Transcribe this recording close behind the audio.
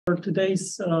for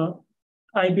today's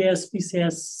IBS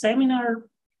PCS seminar.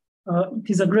 It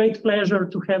is a great pleasure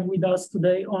to have with us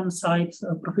today on site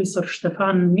Professor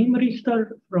Stefan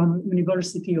Nimmrichter from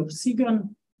University of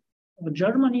Siegen,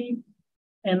 Germany.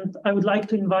 And I would like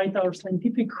to invite our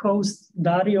scientific host,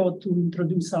 Dario, to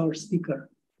introduce our speaker.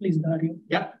 Please, Dario.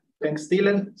 Yeah, thanks,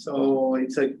 Dylan. So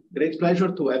it's a great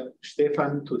pleasure to have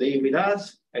Stefan today with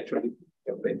us. Actually,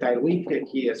 the entire week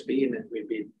he has been and will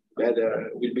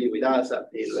be with us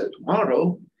until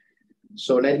tomorrow.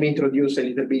 So let me introduce a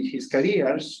little bit his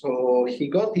career. So he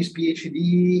got his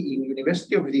PhD in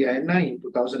University of Vienna in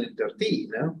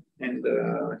 2013, and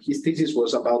his thesis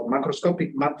was about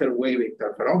macroscopic matter wave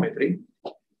interferometry.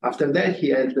 After that, he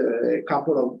had a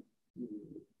couple of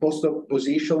postdoc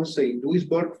positions in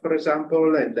Duisburg, for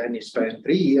example, and then he spent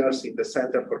 3 years in the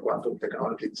Center for Quantum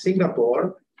Technology in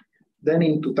Singapore. Then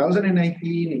in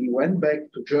 2019, he went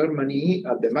back to Germany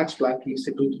at the Max Planck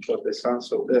Institute for the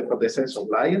Sense of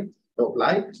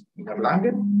Light in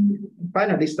Erlangen.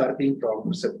 Finally, starting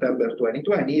from September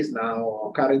 2020, he is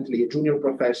now currently a junior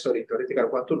professor in theoretical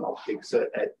quantum optics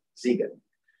at Siegen.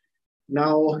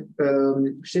 Now,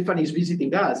 Stefan is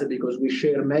visiting us because we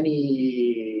share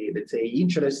many, let's say,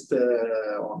 interests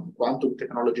on quantum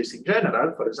technologies in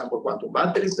general, for example, quantum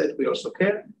batteries that we also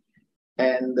care.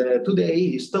 And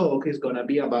today, his talk is going to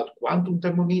be about quantum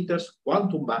thermometers,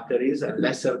 quantum batteries, and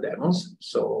lesser demos.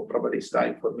 So probably it's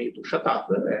time for me to shut up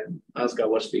and ask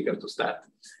our speaker to start.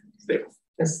 Stefan.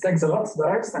 Yes, thanks a lot,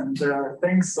 Dax, and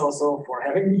thanks also for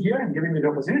having me here and giving me the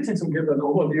opportunity to give an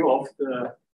overview of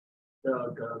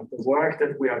the work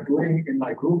that we are doing in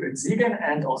my group in Siegen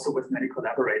and also with many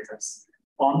collaborators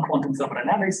on quantum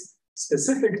thermodynamics,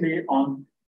 specifically on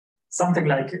something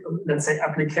like, let's say,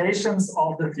 applications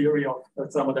of the theory of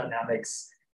thermodynamics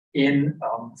in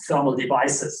thermal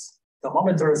devices,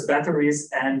 thermometers, batteries,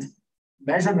 and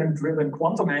measurement-driven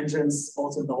quantum engines,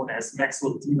 also known as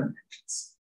Maxwell demon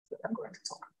engines, that I'm going to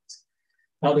talk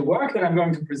about. Now, the work that I'm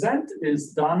going to present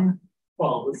is done,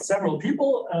 well, with several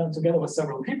people, together with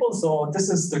several people. So this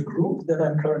is the group that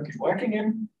I'm currently working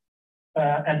in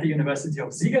at the University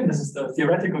of Siegen. This is the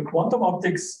theoretical quantum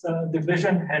optics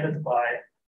division headed by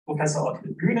Professor Otto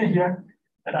here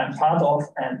that I'm part of,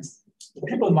 and the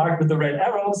people marked with the red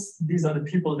arrows, these are the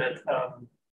people that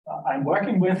I'm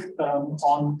working with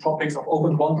on topics of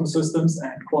open quantum systems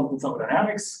and quantum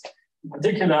thermodynamics. In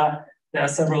particular, there are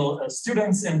several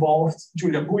students involved: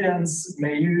 Julia Bujans,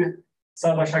 Mayu,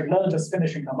 Salva Shaglel, just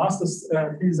finishing her master's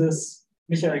thesis,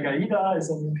 Michael Gaida is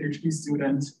a PhD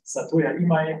student, Satoya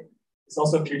Imai is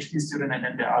also a PhD student, and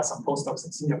then there are some postdocs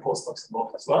and senior postdocs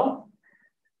involved as well.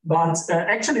 But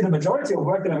actually, the majority of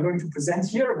work that I'm going to present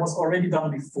here was already done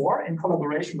before in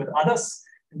collaboration with others,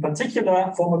 in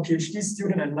particular, former PhD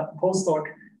student and postdoc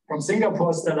from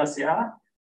Singapore, Stella Sia,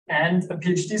 and a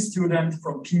PhD student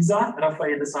from Pisa,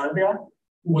 Raffaele Salvia,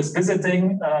 who was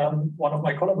visiting one of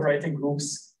my collaborating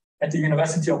groups at the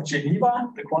University of Geneva,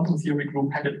 the quantum theory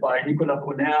group headed by Nicolas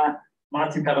Brunner,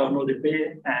 Martin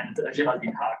Perronneau-Depé, and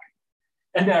Geraldine Haag.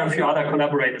 And there are a few other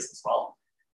collaborators as well.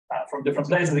 From different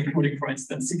places, including, for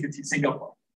instance, CQT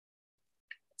Singapore.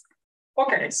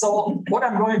 Okay, so what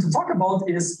I'm going to talk about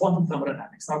is quantum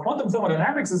thermodynamics. Now, quantum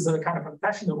thermodynamics is a kind of a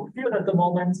fashionable field at the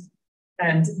moment,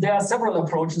 and there are several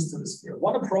approaches to this field.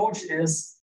 One approach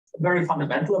is a very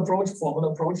fundamental approach,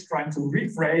 formal approach, trying to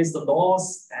rephrase the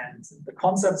laws and the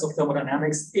concepts of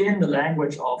thermodynamics in the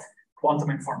language of quantum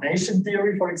information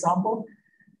theory, for example.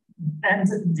 And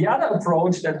the other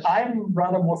approach that I'm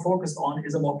rather more focused on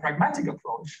is a more pragmatic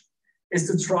approach, is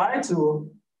to try to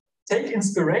take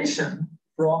inspiration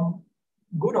from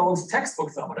good old textbook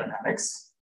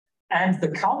thermodynamics and the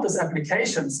countless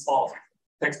applications of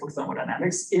textbook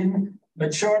thermodynamics in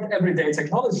matured everyday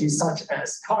technologies such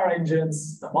as car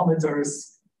engines,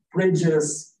 thermometers,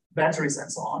 bridges, batteries,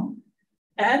 and so on,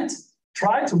 and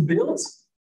try to build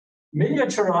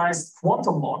miniaturized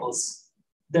quantum models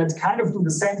that kind of do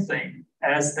the same thing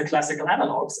as the classical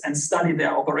analogs and study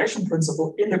their operation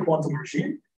principle in the quantum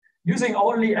regime, using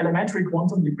only elementary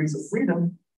quantum degrees of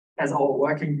freedom as our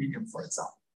working medium, for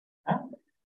example.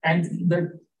 And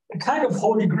the kind of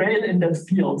holy grail in that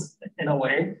field, in a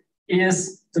way,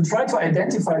 is to try to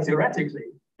identify theoretically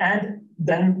and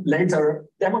then later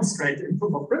demonstrate in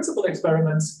proof of principle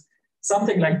experiments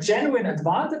something like genuine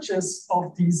advantages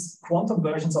of these quantum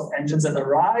versions of engines that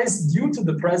arise due to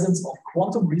the presence of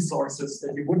quantum resources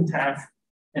that you wouldn't have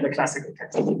in the classical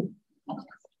case.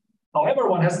 However,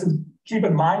 one has to keep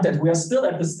in mind that we are still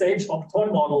at the stage of toy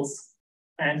models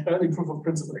and early proof of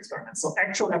principle experiments. So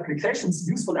actual applications,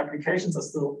 useful applications, are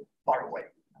still far away.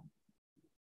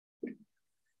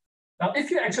 Now, if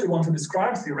you actually want to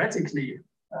describe theoretically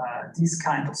these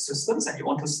kind of systems and you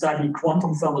want to study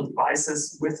quantum thermal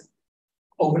devices with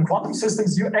open quantum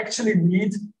systems, you actually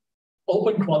need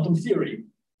open quantum theory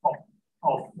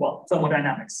of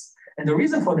thermodynamics. And the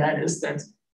reason for that is that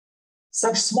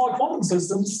such small quantum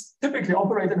systems typically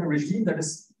operate in a regime that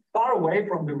is far away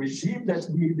from the regime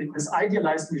this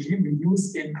idealized regime we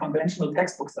use in conventional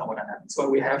textbook thermodynamics, where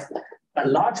we have a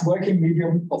large working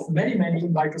medium of many, many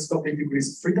microscopic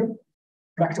degrees of freedom.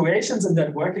 Fluctuations in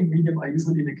that working medium are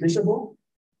usually negligible.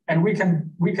 And we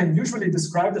can usually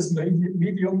describe this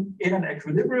medium in an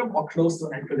equilibrium or close to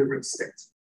an equilibrium state.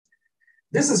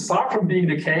 This is far from being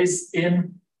the case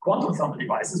in quantum thermal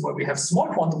devices, where we have small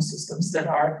quantum systems that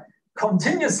are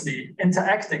continuously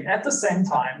interacting at the same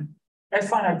time, at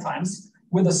finite times,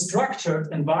 with a structured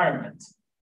environment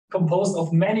composed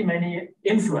of many, many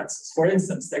influences. For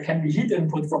instance, there can be heat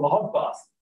input from a hot bath.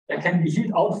 There can be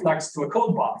heat outflux to a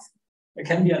cold bath. There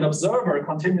can be an observer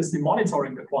continuously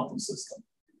monitoring the quantum system.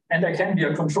 And there can be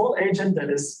a control agent that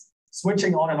is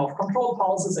switching on and off control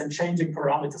pulses and changing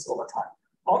parameters over time.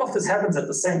 All of this happens at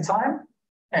the same time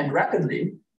and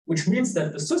rapidly, which means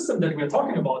that the system that we're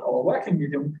talking about, our working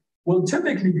medium, will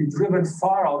typically be driven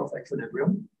far out of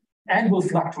equilibrium and will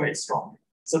fluctuate strongly.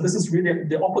 So this is really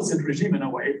the opposite regime in a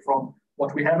way from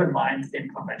what we have in mind in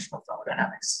conventional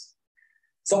thermodynamics.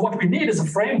 So what we need is a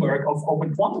framework of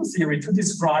open quantum theory to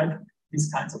describe these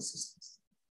kinds of systems.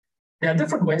 There are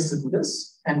different ways to do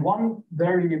this. And one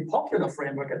very popular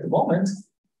framework at the moment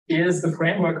is the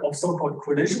framework of so-called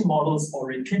collision models or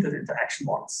repeated interaction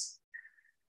models.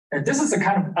 And this is a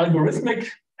kind of algorithmic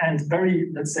and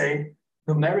very, let's say,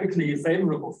 numerically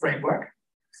favorable framework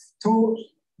to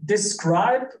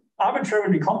describe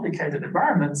arbitrarily complicated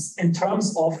environments in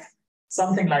terms of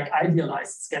something like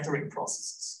idealized scattering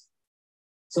processes.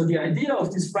 So the idea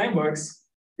of these frameworks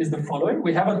is the following.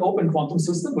 We have an open quantum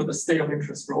system with a state of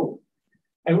interest rho,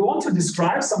 and we want to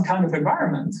describe some kind of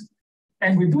environment.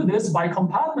 And we do this by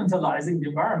compartmentalizing the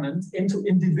environment into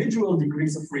individual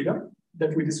degrees of freedom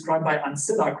that we describe by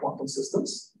ancillar quantum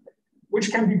systems,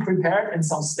 which can be prepared in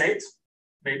some state.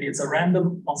 Maybe it's a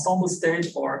random ensemble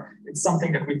state, or it's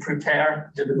something that we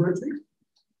prepare deliberately.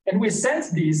 And we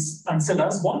send these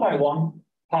ancillars one by one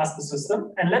past the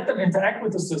system and let them interact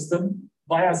with the system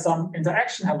via some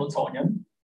interaction Hamiltonian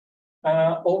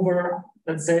over,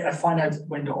 let's say, a finite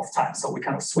window of time. So we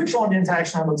kind of switch on the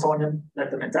interaction Hamiltonian, let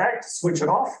them interact, switch it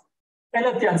off, and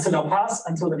let the ancillar pass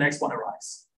until the next one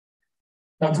arrives.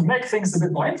 Now, to make things a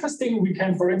bit more interesting, we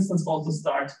can, for instance, also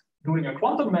start doing a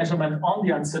quantum measurement on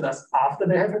the ancillars after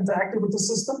they have interacted with the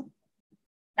system.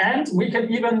 And we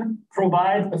can even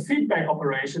provide a feedback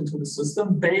operation to the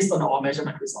system based on our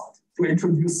measurement result to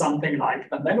introduce something like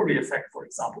a memory effect, for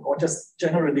example, or just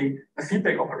generally a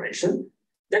feedback operation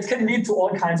that can lead to all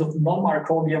kinds of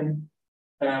non-Markovian,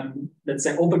 let's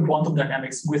say, open quantum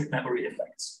dynamics with memory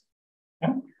effects.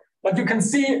 Yeah? But you can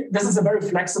see this is a very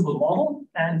flexible model,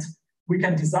 and we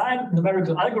can design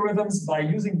numerical algorithms by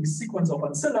using the sequence of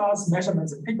ancillars,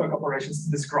 measurements, and feedback operations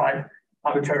to describe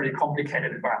arbitrarily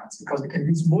complicated environments, because we can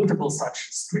use multiple such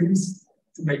streams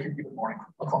to make it even more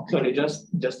complicated. Sorry,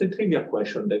 just a trivial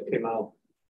question that came out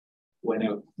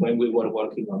when we were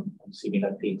working on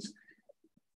similar things.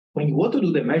 When you want to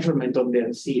do the measurement of the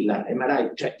ancilla, am I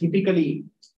right? Typically,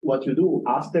 what you do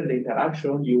after the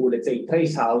interaction, you, let's say,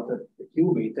 trace out the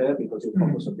qubit because you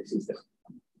focus on the system.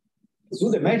 To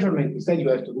do the measurement, instead you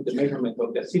have to do the measurement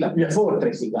of the ancilla before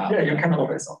tracing out. Yeah, you can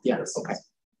always. Yes, okay.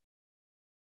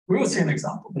 We will see an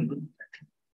example.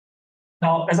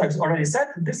 Now, as I've already said,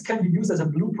 this can be used as a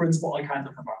blueprint for all kinds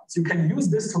of environments. You can use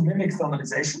this to mimic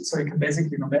thermalization. So you can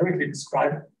basically numerically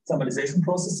describe thermalization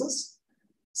processes,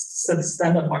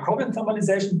 standard Markovian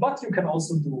thermalization, but you can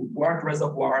also do work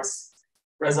reservoirs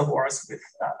with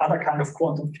other kind of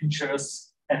quantum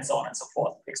features, and so on and so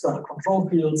forth. External control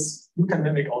fields, you can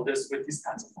mimic all this with these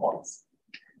kinds of models.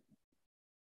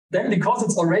 Then, because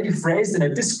it's already phrased in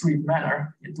a discrete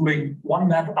manner, doing one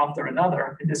map after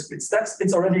another in discrete steps,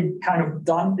 it's already kind of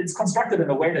done. It's constructed in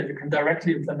a way that you can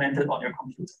directly implement it on your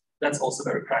computer. That's also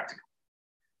very practical.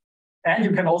 And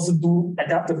you can also do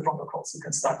adaptive protocols. You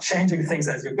can start changing things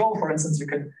as you go. For instance, you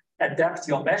can adapt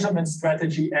your measurement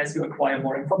strategy as you acquire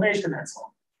more information and so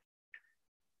on.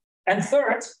 And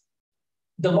third,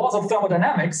 the laws of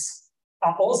thermodynamics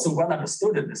are also well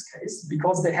understood in this case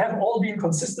because they have all been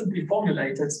consistently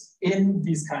formulated in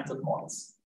these kinds of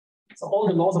models. So all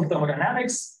the laws of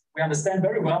thermodynamics, we understand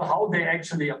very well how they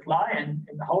actually apply and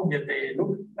how they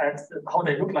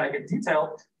look like in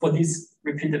detail for these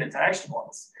repeated interaction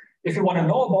models. If you want to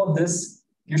know about this,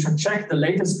 you should check the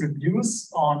latest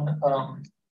reviews on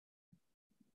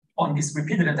these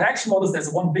repeated interaction models.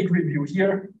 There's one big review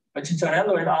here by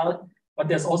Cicciarello et al., but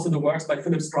there's also the works by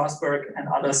Philip Strasberg and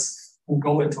others who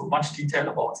go into much detail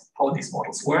about how these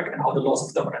models work and how the laws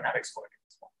of thermodynamics work.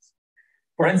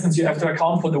 For instance, you have to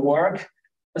account for the work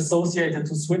associated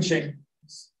to switching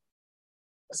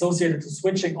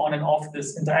on and off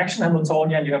this interaction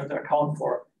Hamiltonian. You have to account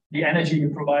for the energy you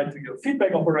provide to your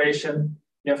feedback operation.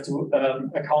 You have to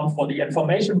account for the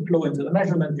information flow into the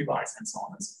measurement device and so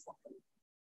on and so forth.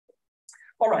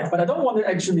 All right, but I don't want to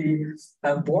actually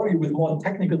bore you with more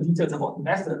technical details about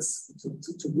methods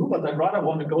to do, but I rather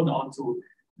want to go now to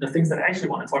the things that I actually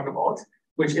want to talk about,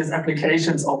 which is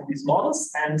applications of these models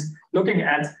and looking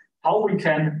at how we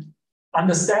can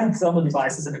understand thermal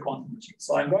devices in a quantum machine.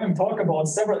 So I'm going to talk about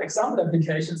several example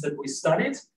applications that we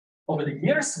studied over the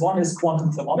years. One is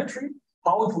quantum thermometry,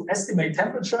 how to estimate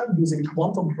temperature using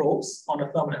quantum probes on a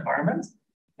thermal environment,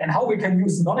 and how we can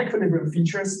use non-equilibrium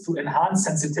features to enhance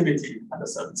sensitivity under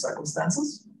certain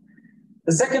circumstances.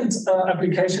 The second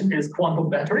application is quantum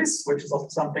batteries, which is also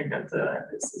something that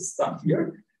is done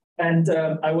here. And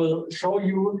I will show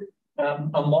you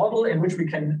a model in which we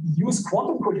can use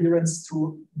quantum coherence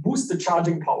to boost the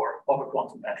charging power of a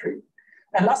quantum battery.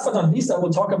 And last but not least, I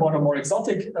will talk about a more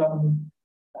exotic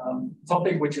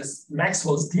topic, which is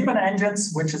Maxwell's demon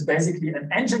engines, which is basically an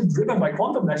engine driven by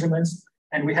quantum measurements.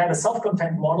 And we had a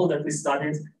self-contained model that we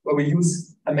studied where we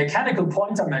use a mechanical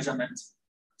pointer measurement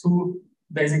to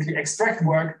basically extract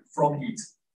work from heat.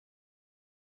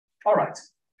 All right,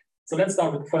 so let's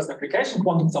start with the first application,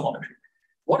 quantum thermometry.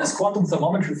 What is quantum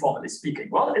thermometry, formally speaking?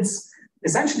 Well, it's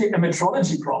essentially a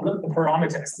metrology problem, a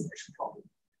parameter estimation problem.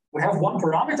 We have one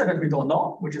parameter that we don't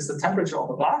know, which is the temperature of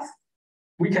a bath.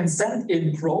 We can send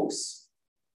in probes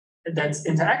that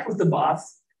interact with the bath.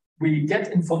 We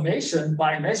get information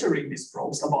by measuring these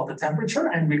probes about the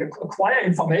temperature, and we acquire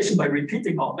information by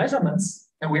repeating our measurements.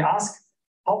 And we ask,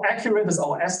 how accurate is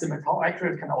our estimate? How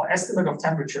accurate can our estimate of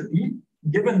temperature be,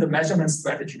 given the measurement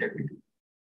strategy that we do?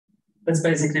 That's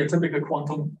basically a typical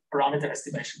quantum parameter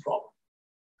estimation problem.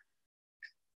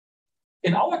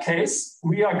 In our case,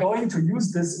 we are going to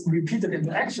use this repeated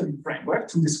interaction framework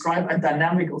to describe a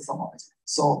dynamical thermometer.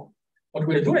 So what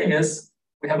we're doing is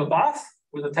we have a bath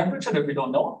with a temperature that we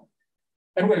don't know,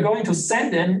 and we're going to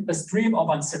send in a stream of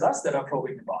ancillas that are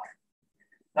probing the bath.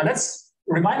 Now let's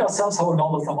remind ourselves how a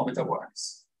normal thermometer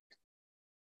works.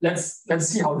 Let's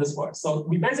see how this works. So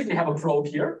we basically have a probe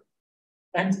here.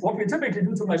 And what we typically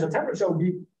do to measure temperature,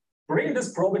 we bring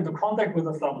this probe into contact with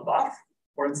a thermal bath,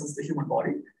 for instance, the human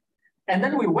body. And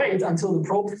then we wait until the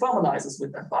probe thermalizes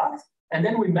with that bath. And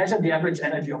then we measure the average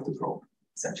energy of the probe,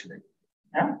 essentially.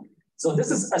 Yeah? So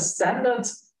this is a standard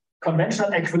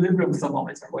conventional equilibrium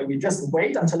thermometer, where we just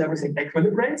wait until everything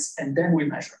equilibrates and then we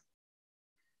measure.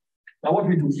 Now what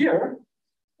we do here,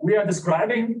 we are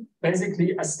describing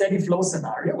basically a steady flow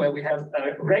scenario where we have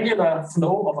a regular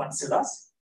flow of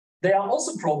ancillas. They are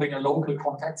also probing a local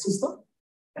contact system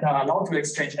and are allowed to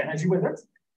exchange energy with it.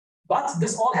 But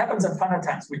this all happens at finite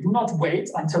times. We do not wait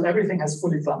until everything has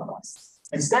fully thermalized.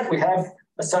 Instead, we have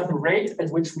a certain rate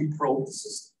at which we probe the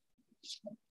system.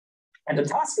 And the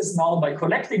task is now, by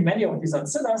collecting many of these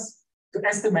ancillas, to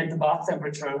estimate the bath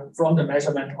temperature from the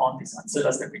measurement on these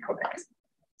ancillas that we collect.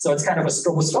 So it's kind of a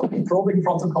stroboscopic probing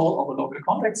protocol of a local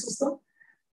contact system.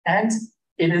 And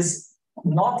it is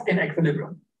not in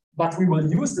equilibrium, but we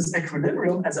will use this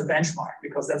equilibrium as a benchmark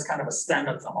because that's kind of a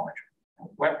standard thermometer.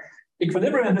 Where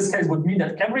equilibrium in this case would mean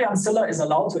that every ancilla is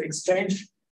allowed to exchange,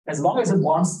 as long as it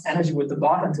wants, energy with the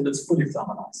bath until it's fully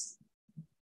thermalized.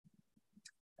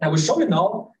 And I will show you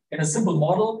now in a simple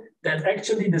model that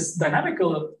actually this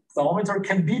dynamical thermometer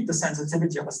can beat the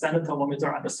sensitivity of a standard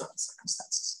thermometer under certain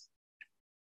circumstances.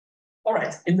 All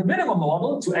right, in the minimum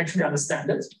model, to actually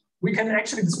understand it, we can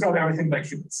actually describe everything by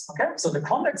qubits, okay? So the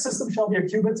contact system shall be a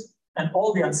qubit, and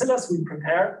all the ancillas we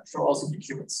prepare shall also be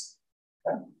qubits,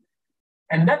 okay?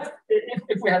 And that,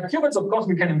 if we have qubits, of course,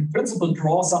 we can in principle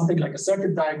draw something like a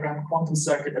circuit diagram, quantum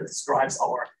circuit that describes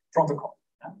our protocol.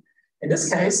 Yeah? In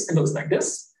this case, it looks like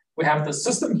this. We have the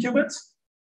system qubit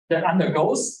that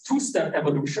undergoes two-step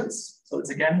evolutions. So it's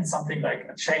again something like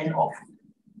a chain of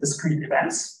discrete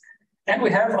events. And we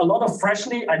have a lot of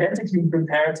freshly identically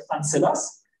prepared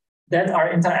ancillas that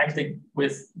are interacting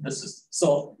with the system.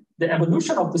 So the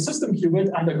evolution of the system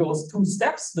qubit undergoes two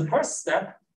steps. The first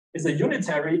step is a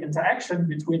unitary interaction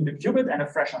between the qubit and a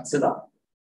fresh ancilla.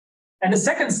 And the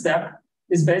second step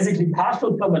is basically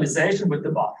partial thermalization with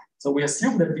the bath. So we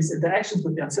assume that these interactions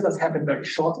with the ancillas happen very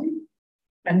shortly.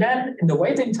 And then in the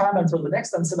waiting time until the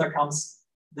next ancilla comes,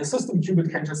 the system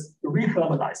qubit can just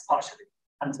re-thermalize partially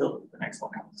until the next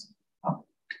one comes.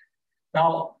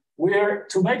 Now,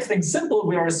 to make things simple,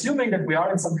 we are assuming that we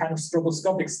are in some kind of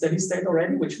stroboscopic steady state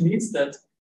already, which means that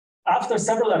after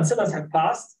several ancillas have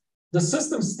passed, the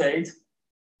system state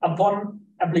upon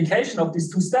application of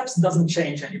these two steps doesn't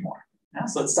change anymore. Yeah?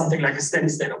 So it's something like a steady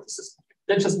state of the system.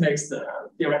 That just makes the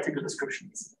theoretical description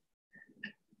easy.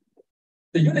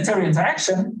 The unitary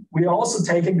interaction, we are also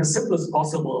taking the simplest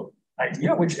possible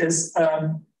idea, which is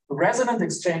resonant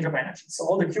exchange of energy. So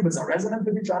all the qubits are resonant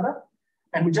with each other,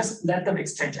 and we just let them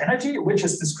exchange energy, which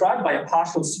is described by a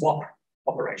partial swap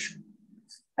operation.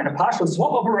 And a partial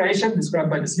swap operation, described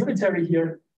by this unitary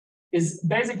here, is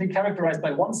basically characterized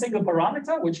by one single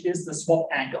parameter, which is the swap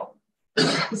angle.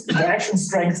 Interaction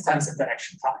strength times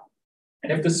interaction time.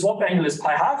 And if the swap angle is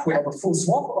pi half, we have a full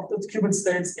swap of the qubit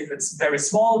states. If it's very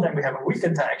small, then we have a weak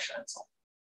interaction and so on.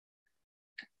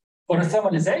 For the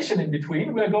thermalization in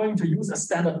between, we're going to use a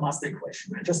standard master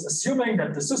equation. We're just assuming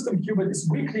that the system qubit is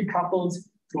weakly coupled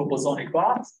to a bosonic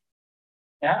bath.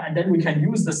 Yeah, and then we can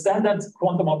use the standard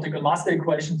quantum optical master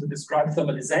equation to describe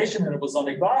thermalization in a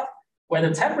bosonic bath, where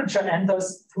the temperature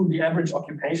enters through the average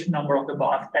occupation number of the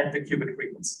bath at the qubit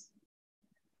frequency.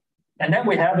 And then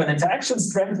we have an interaction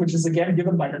strength, which is again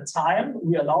given by the time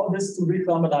we allow this to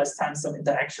rethermalize times some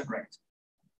interaction rate.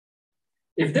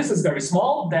 If this is very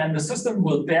small, then the system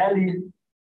will barely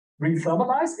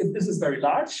rethermalize. If this is very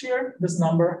large here, this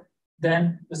number,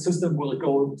 then the system will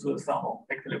go to a thermal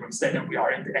equilibrium state, and we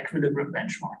are in the equilibrium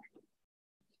benchmark.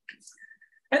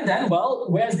 And then, well,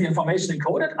 where's the information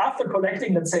encoded? After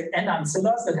collecting, let's say, n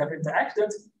ancillas that have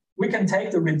interacted, we can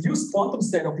take the reduced quantum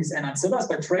state of these n ancillas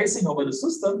by tracing over the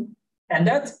system, and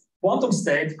that quantum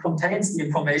state contains the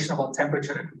information about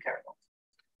temperature that we care about.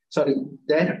 Sorry,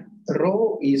 then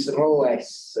rho is rho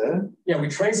s. Yeah, we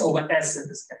trace over S in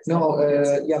this case. No,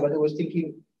 yeah, but I was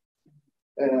thinking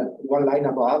one line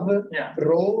above. Yeah.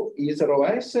 Rho is rho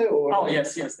s or? Oh,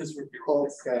 yes, this would be rho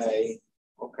S. Okay,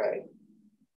 okay.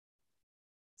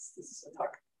 This is a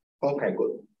talk. Okay,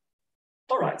 good.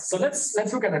 All right, so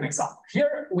let's look at an example.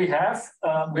 Here we have,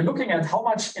 we're looking at how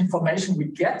much information we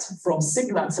get from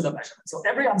single ancilla measurement. So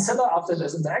every ancilla after it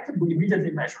is interacted, we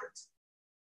immediately measure it.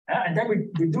 And then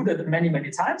we do that many,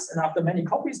 many times. And after many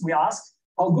copies, we ask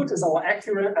how good is how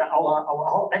accurate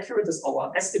is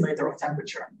our estimator of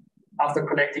temperature after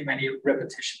collecting many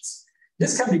repetitions.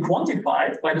 This can be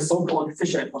quantified by the so-called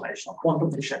Fisher information, or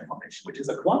quantum Fisher information, which is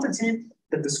a quantity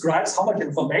that describes how much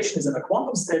information is in a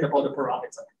quantum state about a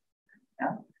parameter,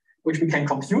 which we can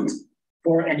compute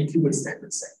for any qubit state,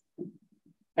 let's say.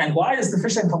 And why is the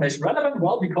Fisher information relevant?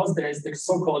 Well, because there is the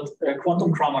so-called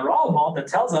quantum Cramer-Rao amount that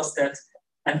tells us that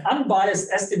an unbiased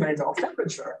estimator of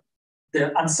temperature,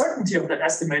 the uncertainty of that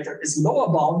estimator is lower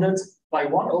bounded by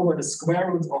 1 over the square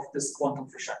root of this quantum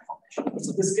Fisher information.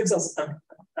 So this gives us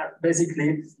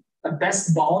basically a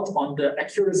best bound on the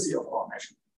accuracy of our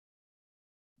measurement.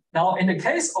 Now, in the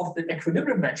case of the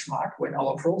equilibrium benchmark, when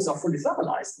our probes are fully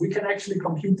thermalized, we can actually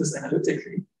compute this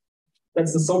analytically.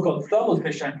 That's the so-called thermal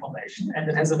Fisher information, and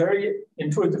it has a very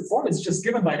intuitive form. It's just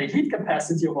given by the heat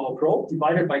capacity of our probe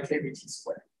divided by kVt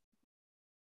squared.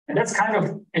 And that's kind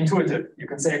of intuitive. You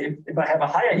can say, if I have a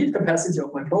higher heat capacity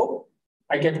of my probe,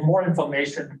 I get more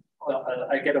information,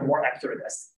 I get a more accurate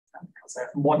estimate, because I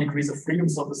have more degrees of freedom,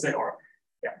 so to say, or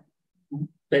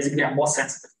basically I'm more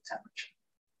sensitive to temperature.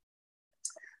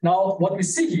 Now, what we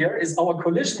see here is our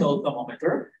collisional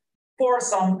thermometer for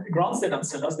some ground state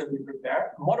ancillas that we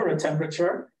prepare, moderate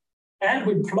temperature, and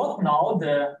we plot now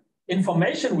the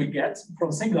information we get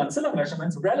from single ancilla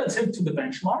measurements relative to the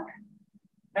benchmark.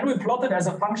 And we plot it as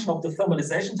a function of the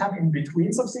thermalization time in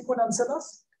between subsequent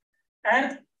ancillas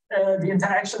and the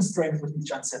interaction strength with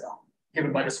each ancilla,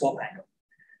 given by the swap angle.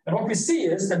 And what we see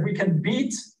is that we can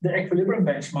beat the equilibrium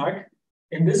benchmark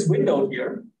in this window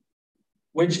here,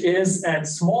 which is at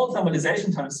small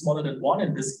thermalization times, smaller than 1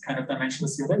 in this kind of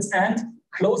dimensionless units, and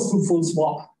close to full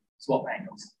swap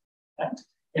angles. And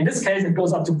in this case, it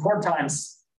goes up to 4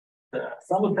 times the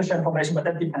thermal Fisher information, but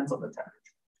that depends on the temperature.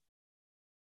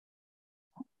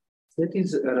 That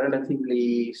is a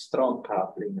relatively strong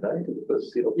coupling, right?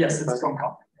 Because yes, it's a strong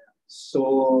coupling.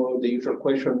 So the usual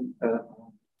question,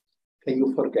 can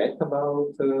you forget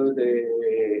about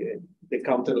the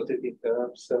counter-rotating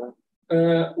terms?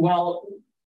 Well,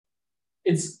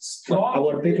 it's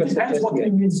strong. It depends what we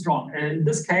mean strong. In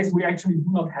this case, we actually do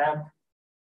not have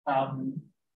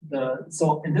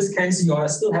so in this case, you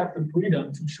still have the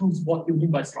freedom to choose what you mean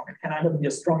by strong. It can either be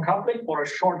a strong coupling or a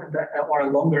short or a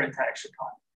longer interaction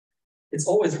time. It's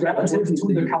always relative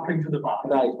to the coupling to the bar.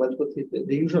 Right, but what is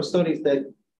the usual story is that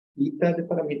beta, the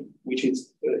parameter, which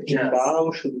is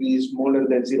Jimbao should be smaller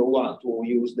than 0.1 to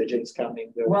use the James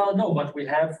Cumming. Well, no, but we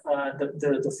have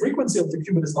the frequency of the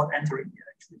qubit is not entering here,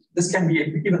 actually. This can be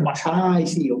even much higher. Ah, I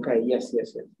see. Okay. Yes.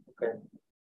 Okay.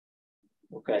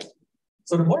 Okay.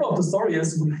 So the moral of the story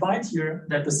is we find here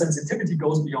that the sensitivity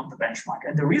goes beyond the benchmark.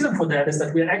 And the reason for that is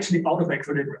that we are actually out of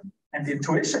equilibrium. And the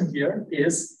intuition here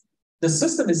is the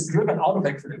system is driven out of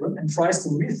equilibrium and tries to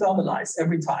rethermalize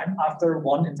every time after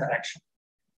one interaction.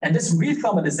 And this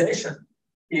rethermalization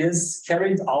is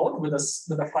carried out with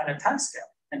a finite time scale.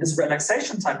 And this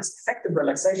relaxation time, this effective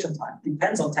relaxation time,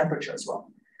 depends on temperature as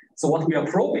well. So what we are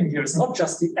probing here is not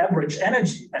just the average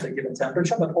energy at a given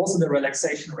temperature, but also the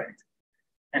relaxation rate.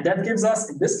 And that gives us,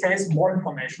 in this case, more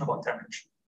information about temperature.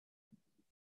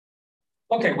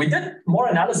 Okay, we did more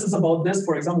analysis about this.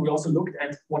 For example, we also looked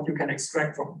at what you can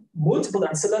extract from multiple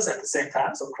ancillas at the same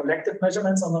time, so collective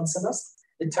measurements on ancillas.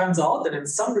 It turns out that in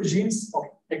some regimes of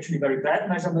actually very bad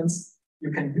measurements,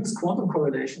 you can use quantum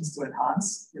correlations to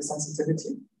enhance your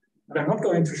sensitivity. But I'm not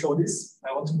going to show this.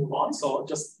 I want to move on, so I'll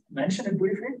just mention it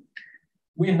briefly.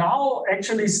 We now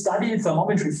actually study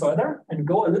thermometry further and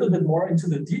go a little bit more into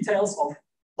the details of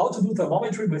how to do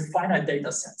thermometry with finite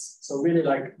data sets. So really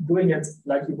like doing it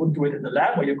like you would do it in the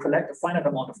lab, where you collect a finite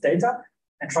amount of data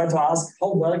and try to ask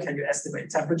how well can you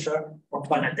estimate temperature from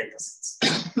finite data sets.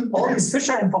 All these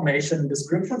Fisher information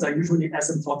descriptions are usually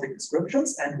asymptotic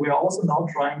descriptions, and we are also now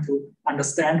trying to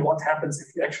understand what happens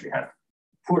if you actually have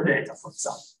poor data, for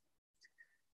example.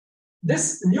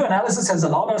 This new analysis has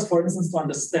allowed us, for instance, to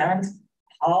understand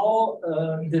how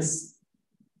this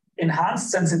enhanced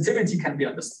sensitivity can be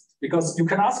understood. Because you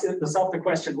can ask yourself the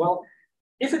question, well,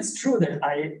 if it's true that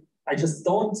I just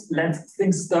don't let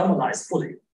things thermalize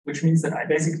fully, which means that I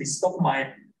basically stop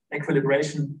my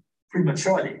equilibration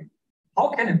prematurely, how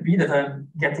can it be that I'm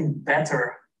getting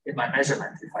better in my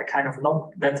measurement if I kind of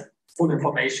not let full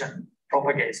information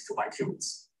propagate to my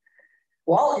qubits?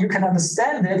 Well, you can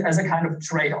understand it as a kind of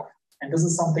trade-off. And this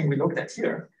is something we looked at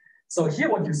here. So here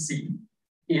what you see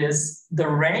is the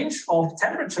range of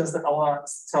temperatures that our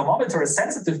thermometer is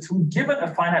sensitive to given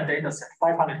a finite data set,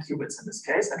 500 qubits in this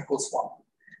case, at full swap.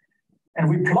 And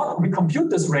we compute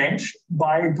this range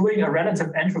by doing a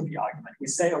relative entropy argument. We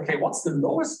say, okay, what's the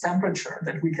lowest temperature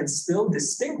that we can still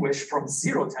distinguish from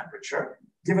zero temperature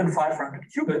given 500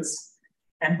 qubits?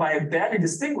 And by barely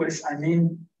distinguish, I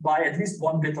mean by at least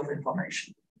 1 bit of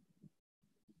information.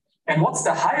 And what's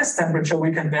the highest temperature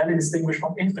we can barely distinguish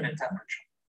from infinite temperature?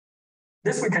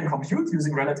 This we can compute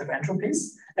using relative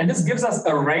entropies, and this gives us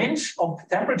a range of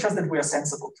temperatures that we are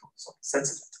sensitive to.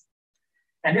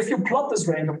 And if you plot this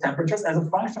range of temperatures as a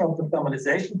function of the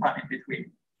thermalization time in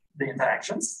between the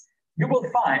interactions, you will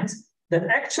find that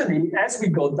actually as we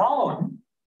go down,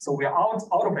 so we are out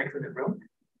of equilibrium,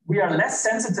 we are less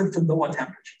sensitive to lower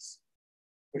temperatures,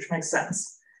 which makes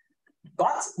sense.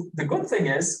 But the good thing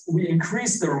is we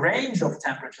increase the range of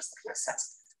temperatures that we're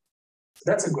sensitive to. So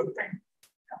that's a good thing.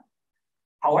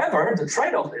 However, the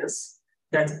trade-off is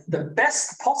that the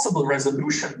best possible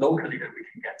resolution locally that we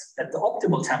can get at the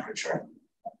optimal temperature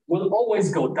will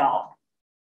always go down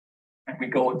when we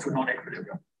go to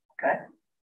non-equilibrium, okay?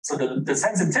 So the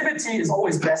sensitivity is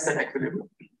always best at equilibrium.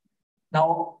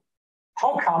 Now,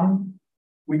 how come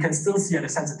we can still see a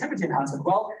sensitivity enhancement?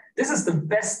 Well, this is the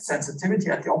best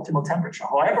sensitivity at the optimal temperature.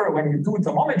 However, when you do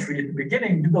thermometry at the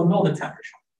beginning, you don't know the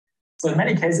temperature. So in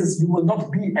many cases, you will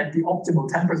not be at the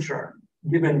optimal temperature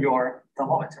given your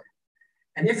thermometer.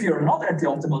 And if you're not at the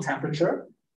optimal temperature,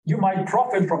 you might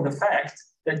profit from the fact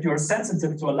that you're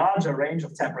sensitive to a larger range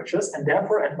of temperatures, and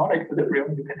therefore at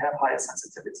non-equilibrium, you can have higher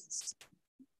sensitivities.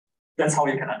 That's how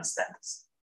you can understand this.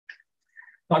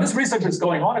 Now, this research is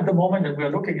going on at the moment, and we're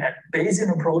looking at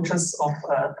Bayesian approaches of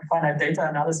finite data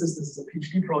analysis. This is a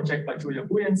PhD project by Julia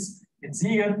Buyens in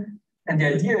Siegen. And the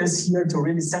idea is here to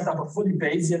really set up a fully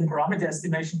Bayesian parameter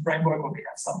estimation framework where we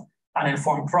have some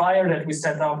uninformed prior that we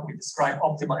set up. We describe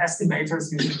optimal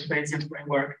estimators using the Bayesian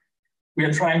framework. We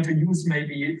are trying to use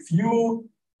maybe few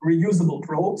reusable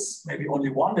probes, maybe only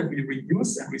one that we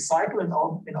reuse and recycle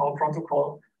in our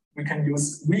protocol. We can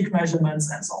use weak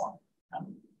measurements and so on.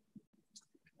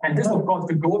 And this is, of course,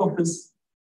 the goal of this.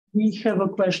 We have a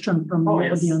question from the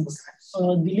audience.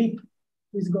 Dilip,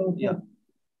 please go. Yeah.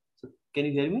 So can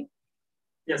you hear me?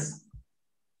 Yes.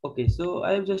 Okay, so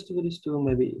I have just a very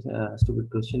stupid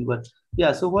question, but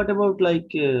yeah. So what about like,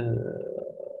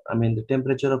 I mean, the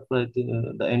temperature of the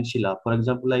ancilla? For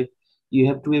example, like you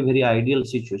have to be a very ideal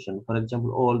situation. For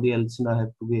example, all the ancilla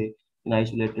have to be in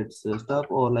isolated stuff,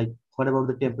 or like what about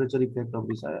the temperature effect of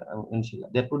this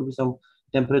ancilla? There could be some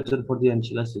temperature for the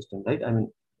ancilla system, right? I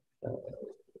mean,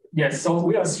 Yes, so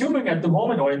we are assuming at the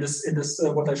moment, or in this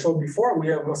what I showed before, we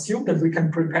have assumed that we can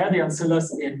prepare the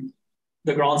ancillas in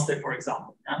the ground state, for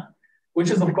example, which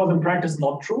is of course in practice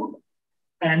not true.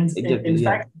 And in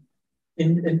fact,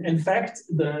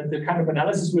 the kind of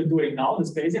analysis we're doing now,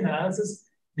 this Bayesian analysis,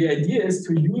 the idea is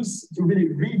to really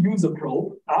reuse a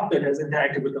probe after it has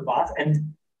interacted with the bath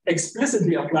and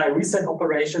explicitly apply reset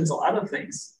operations or other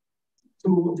things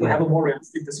to have a more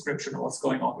realistic description of what's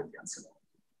going on with the ancilla.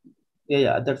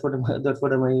 Yeah, that's what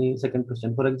my second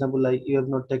question. For example, like you have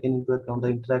not taken into account the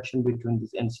interaction between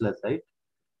these ancillas, right?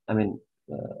 I mean,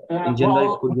 in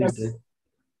general, it could be.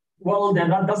 Well, there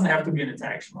doesn't have to be an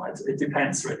interaction, right? It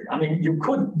depends, really. I mean, you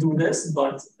could do this,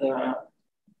 but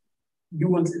you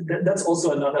would. That's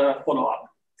also another follow-up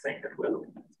thing that we're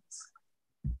looking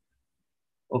at.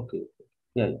 Okay.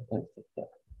 Yeah.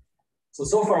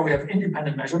 So far we have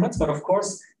independent measurements, but of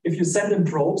course, if you send in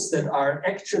probes that are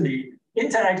actually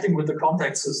interacting with the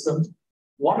contact system,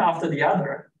 one after the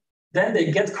other, then they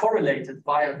get correlated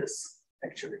via this,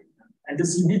 actually. And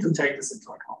this, you need to take this into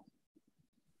account.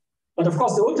 But of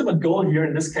course, the ultimate goal here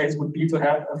in this case would be to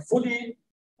have a fully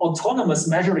autonomous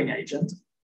measuring agent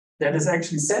that is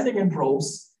actually sending in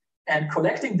probes and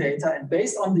collecting data, and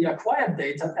based on the acquired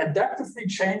data, adaptively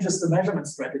changes the measurement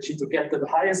strategy to get the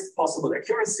highest possible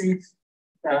accuracy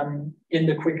in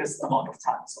the quickest amount of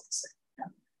time, so to say. Yeah.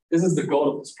 This is the goal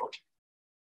of this project.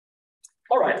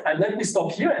 All right, let me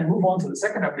stop here and move on to the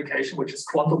second application, which is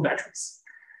quantum batteries.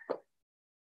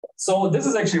 So this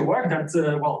is actually work that,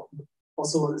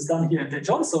 also is done here in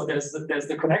Dijon. So there's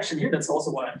the connection here. That's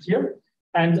also why I'm here.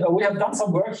 And we have done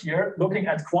some work here looking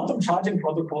at quantum charging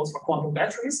protocols for quantum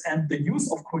batteries and the use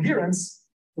of coherence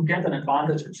to get an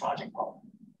advantage in charging power.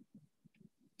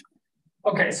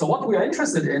 Okay, so what we are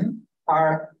interested in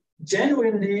are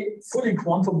genuinely fully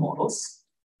quantum models,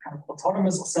 kind of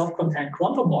autonomous or self-contained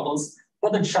quantum models for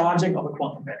the charging of a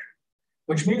quantum battery,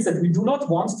 which means that we do not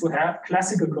want to have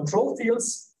classical control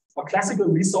fields or classical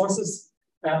resources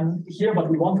here, but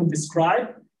we want to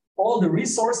describe all the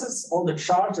resources, all the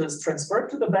charges transferred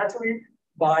to the battery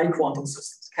by quantum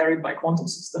systems, carried by quantum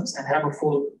systems, and have a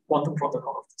full quantum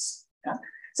protocol of this. Yeah?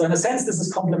 So in a sense, this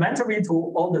is complementary to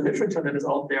all the literature that is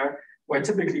out there, where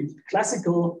typically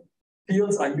classical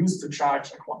fields are used to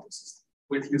charge a quantum system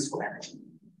with useful energy.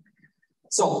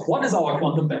 So what is our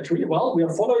quantum battery? Well, we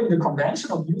are following the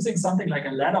convention of using something like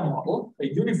a ladder model, a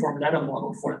uniform ladder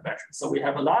model for a battery. So we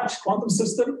have a large quantum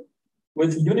system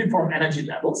with uniform energy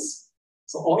levels.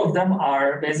 So all of them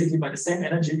are basically by the same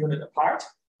energy unit apart,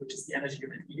 which is the energy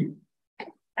unit E.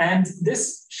 And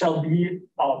this shall be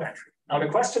our battery. Now the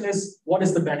question is, what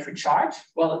is the battery charge?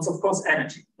 Well, it's of course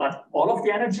energy, but all of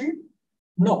the energy?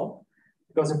 No,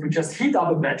 because if we just heat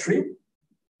up a battery,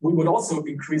 we would also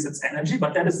increase its energy,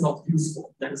 but that is not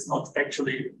useful. That is not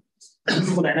actually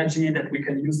useful energy that we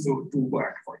can use to do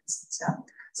work, for instance. Yeah?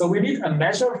 So we need a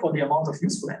measure for the amount of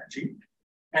useful energy.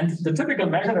 And the typical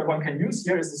measure that one can use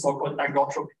here is the so-called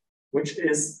ergotropy, which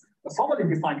is a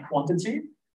formally defined quantity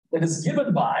that is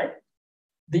given by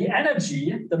the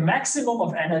energy, the maximum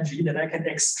of energy that I can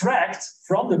extract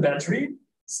from the battery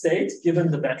state, given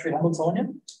the battery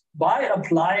Hamiltonian, by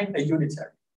applying a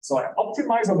unitary. So I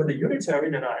optimize over the unitary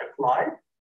that I apply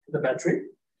to the battery,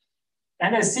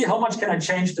 and I see how much can I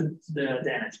change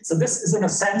the energy. So this is, in a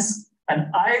sense, an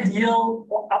ideal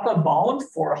upper bound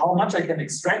for how much I can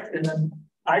extract in an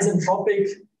isentropic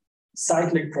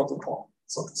cyclic protocol,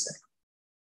 so to say.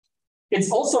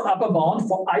 It's also an upper bound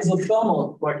for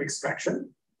isothermal work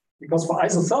extraction, because for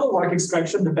isothermal work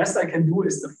extraction, the best I can do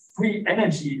is the free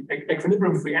energy,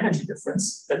 equilibrium free energy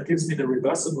difference that gives me the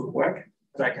reversible work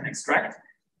that I can extract.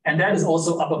 And that is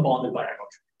also upper bounded by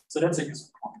ergotropy. So that's a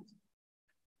useful quantity.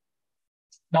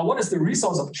 Now, what is the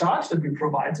resource of charge that we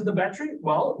provide to the battery?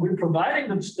 Well, we're providing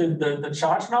the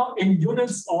charge now in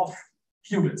units of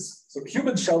qubits. So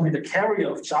qubits shall be the carrier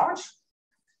of charge,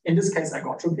 in this case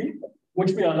ergotropy,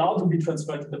 which we allow to be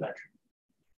transferred to the battery.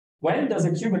 When does a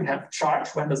qubit have charge?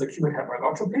 When does a qubit have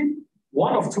ergotropy?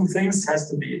 One of two things has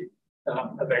to be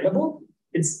available.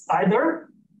 It's either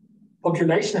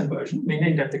population inversion,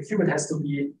 meaning that the qubit has to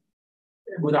be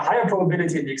with a higher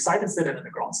probability in the excited state and in the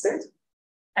ground state,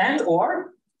 and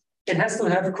or it has to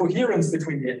have coherence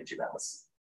between the energy levels.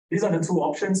 These are the two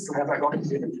options to have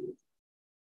ergotropy in a qubit.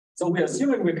 So we're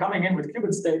assuming we're coming in with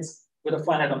qubit states with a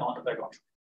finite amount of ergotropy.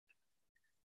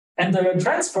 And the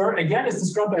transfer, again, is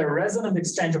described by a resonant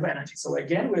exchange of energy. So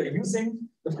again, we're using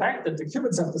the fact that the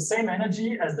qubits have the same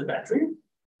energy as the battery.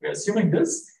 We're assuming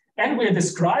this. And we're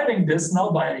describing this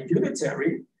now by a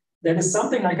unitary that is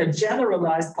something like a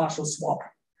generalized partial swap.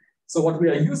 So what we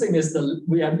are using is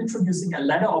we are introducing a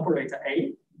ladder operator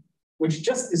A, which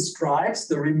just describes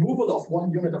the removal of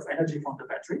 1 unit of energy from the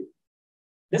battery.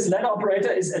 This ladder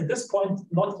operator is at this point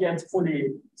not yet fully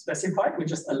specified. We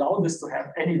just allow this to have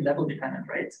any level dependent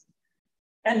rate.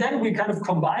 And then we kind of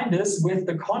combine this with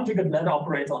the conjugate ladder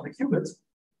operator on the qubit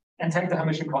and take the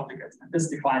Hermitian conjugate. And this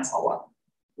defines our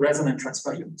resonant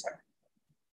transfer unitary.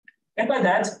 And by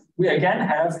that, we again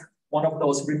have one of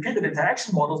those repeated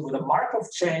interaction models with a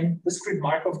Markov chain, discrete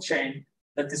Markov chain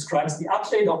that describes the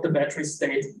update of the battery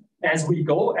state as we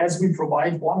go, as we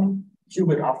provide one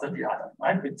qubit after the other,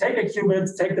 right? We take a qubit,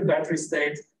 take the battery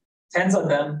state, tensor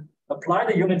them, apply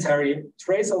the unitary,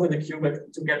 trace over the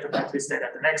qubit to get the battery state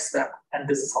at the next step, and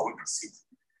this is how we proceed.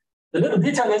 The little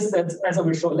detail is that, as I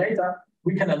will show later,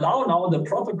 we can allow now the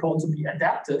protocol to be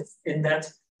adaptive in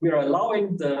that we are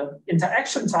allowing the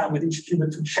interaction time with each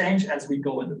qubit to change as we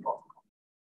go in the protocol.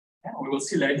 And we will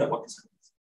see later what this means.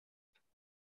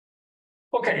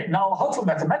 Okay, now how to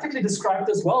mathematically describe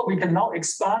this? Well, we can now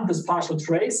expand this partial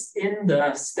trace in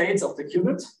the states of the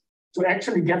qubit to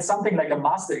actually get something like a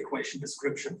master equation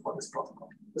description for this protocol.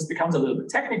 This becomes a little bit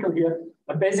technical here,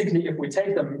 but basically if we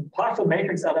take the partial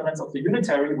matrix elements of the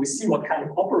unitary, we see what kind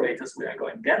of operators we are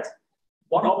going to get.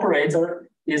 One operator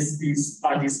is these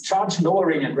charge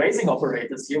lowering and raising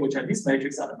operators here, which are these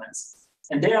matrix elements.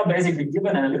 And they are basically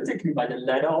given analytically by the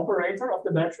ladder operator of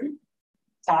the battery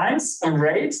times a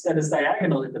rate that is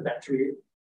diagonal in the battery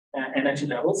energy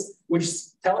levels, which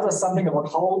tells us something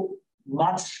about how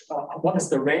much, what is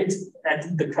the rate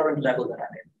at the current level that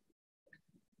I'm in.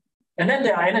 And then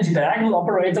there are energy diagonal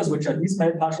operators, which are these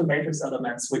partial matrix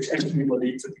elements, which actually will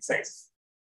lead to the phase.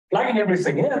 Plugging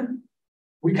everything in,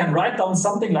 we can write down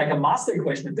something like a master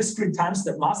equation, a discrete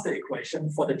time-step master equation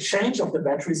for the change of the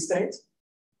battery state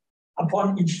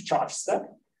upon each charge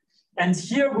step. And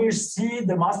here we see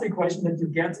the master equation that you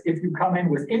get if you come in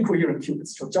with incoherent qubits,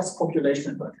 so just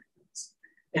population inverted qubits.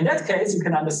 In that case, you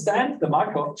can understand the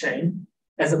Markov chain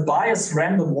as a biased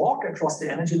random walk across the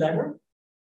energy ladder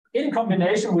in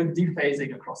combination with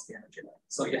dephasing across the energy ladder.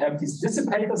 So you have these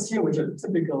dissipators here, which are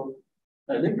typical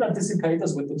Lindblad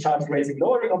dissipators with the charge raising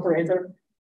lowering operator.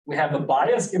 We have a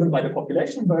bias given by the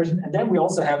population inversion, and then we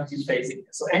also have dephasing.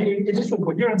 So any additional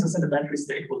coherences in the battery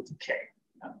state will decay.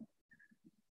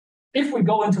 If we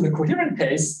go into the coherent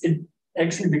case, it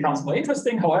actually becomes more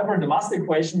interesting. However, the master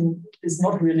equation is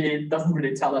not really, doesn't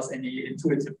really tell us any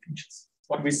intuitive features.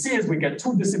 What we see is we get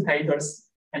two dissipators,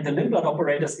 and the Lindblad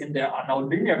operators in there are now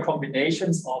linear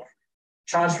combinations of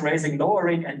charge raising,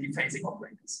 lowering, and dephasing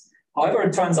operators. However,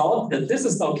 it turns out that this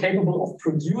is now capable of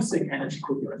producing energy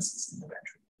coherences in the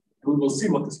battery. We will see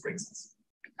what this brings us.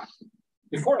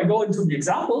 Before I go into the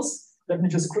examples, let me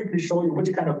just quickly show you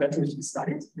which kind of batteries we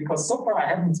studied, because so far I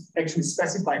haven't actually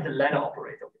specified the ladder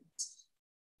operator.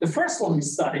 The first one we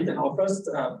studied in our first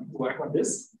work on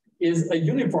this is a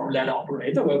uniform ladder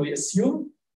operator, where we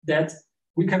assume that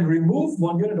we can remove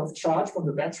 1 unit of charge from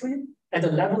the battery at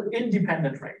a level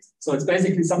independent rate. So it's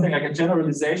basically something like a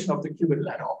generalization of the qubit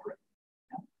ladder operator.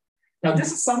 Now,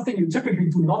 this is something you typically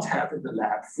do not have in the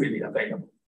lab freely available.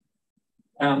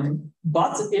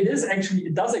 But it is actually,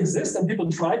 it does exist, and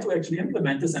people try to actually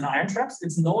implement this in ion traps.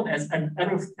 It's known as an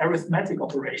arithmetic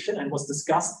operation and was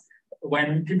discussed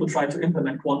when people tried to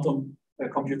implement quantum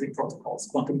computing protocols,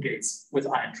 quantum gates with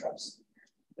ion traps,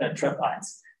 trapped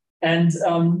ions. And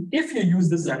if you use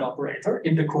this ladder operator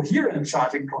in the coherent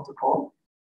charging protocol,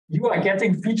 you are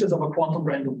getting features of a quantum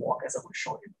random walk, as I will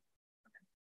show you.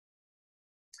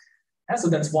 Yeah, so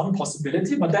that's one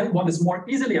possibility, but then what is more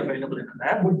easily available in the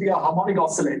lab would be a harmonic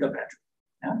oscillator battery.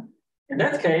 Yeah? In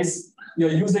that case,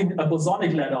 you're using a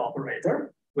bosonic ladder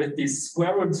operator with the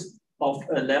square root of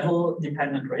a level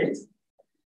dependent rate.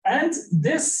 And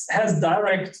this has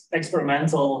direct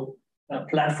experimental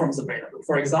platforms available.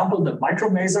 For example, the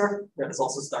micromaser that is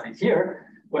also studied here,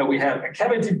 where we have a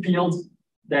cavity field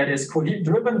that is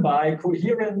driven by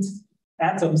coherent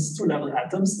atoms, two-level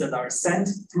atoms that are sent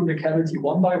through the cavity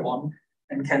one by one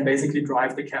and can basically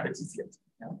drive the cavity field.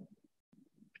 Yeah.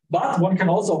 But one can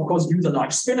also, of course, use a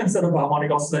large spin instead of a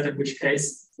harmonic oscillator, in which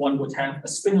case one would have a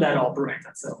spin ladder operator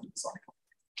instead of a sonic.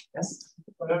 Yes?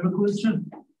 I have a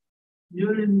question.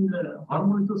 Here in the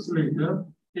harmonic oscillator,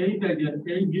 A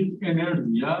gives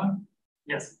energy, yeah?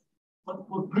 Yes. But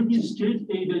for previous state,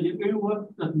 A,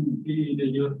 what does it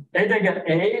mean?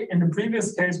 A in the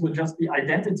previous case would just be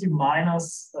identity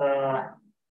minus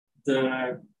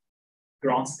the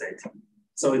ground state.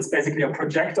 So it's basically a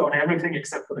projector on everything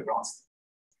except for the ground state.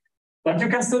 But you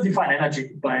can still define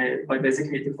energy by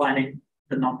basically defining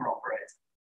the number operator.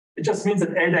 It just means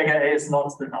that A is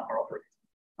not the number operator.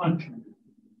 Okay.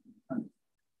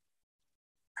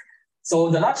 So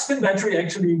the large spin battery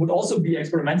actually would also be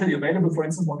experimentally available. For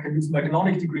instance, one can use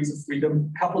magnetic degrees of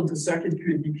freedom coupled to circuit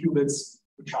QED qubits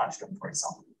to charge them, for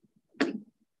example.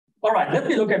 All right, let's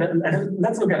look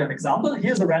at an example.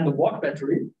 Here's a random walk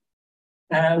battery.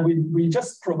 We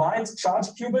just provide charge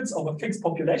qubits of a fixed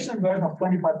population inversion of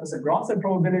 25% ground state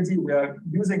probability. We are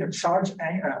using a charge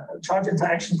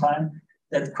interaction time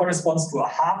that corresponds to a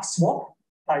half swap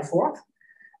by fourth.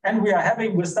 And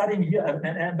we're studying here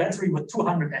a battery with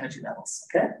 200 energy levels,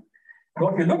 okay? And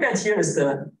what we look at here is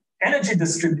the energy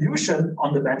distribution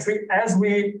on the battery as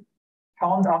we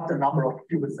count up the number of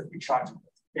qubits that we charge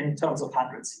in terms of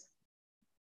hundreds.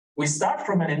 We start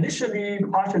from an initially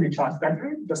partially charged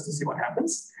battery just to see what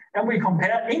happens. And we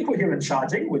compare incoherent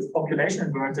charging with population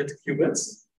inverted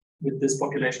qubits with this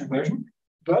population inversion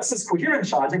versus coherent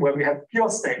charging where we have pure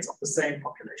states of the same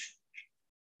population.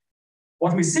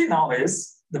 What we see now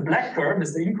is the black curve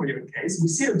is the incoherent case. We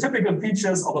see the typical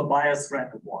features of a biased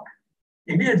random walk.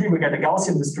 Immediately we get a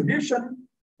Gaussian distribution.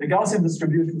 The Gaussian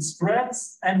distribution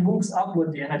spreads and moves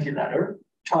upward the energy ladder,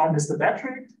 charges the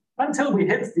battery until we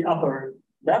hit the upper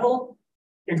level.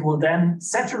 It will then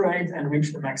saturate and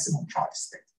reach the maximum charge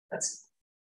state. That's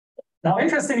it. Now,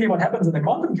 interestingly, what happens in the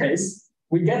quantum case,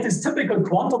 we get these typical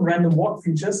quantum random walk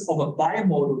features of a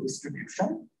bimodal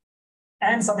distribution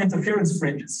and some interference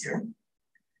fringes here.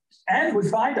 And we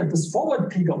find that this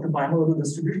forward peak of the bimodal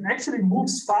distribution actually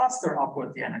moves faster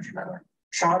upward the energy ladder,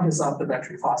 charges up the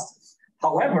battery faster.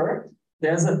 However,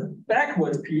 there's a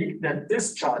backward peak that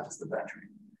discharges the battery.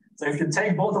 So if you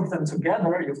take both of them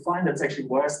together, you find it's actually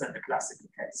worse than the classical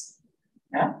case.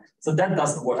 Yeah? So that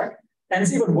doesn't work. And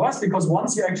it's even worse because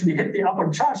once you actually hit the upper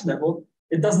charge level,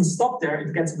 it doesn't stop there.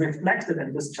 It gets reflected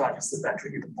and discharges the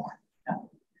battery even more. Yeah?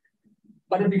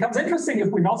 But it becomes interesting if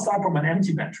we now start from an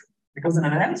empty battery. Because in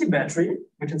an empty battery,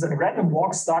 which is a random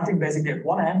walk starting basically at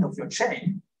one end of your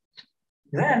chain,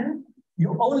 then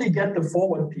you only get the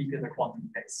forward peak in the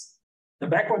quantum case. The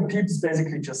backward peak is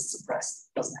basically just suppressed,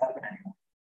 doesn't happen anymore.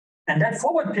 And that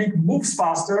forward peak moves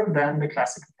faster than the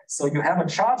classical case. So you have a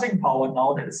charging power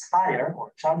now that is higher,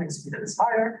 or charging speed that is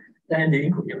higher than in the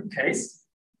incoherent case,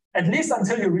 at least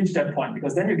until you reach that point,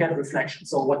 because then you get reflection.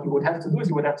 So what you would have to do is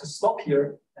you would have to stop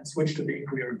here and switch to the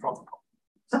incoherent protocol.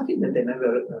 Something that they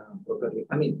never properly,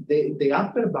 I mean, the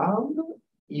upper bound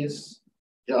is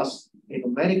just a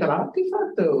numerical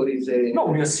artifact, or is a... No,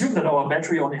 we assume that our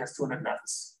battery only has 200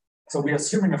 levels. So we're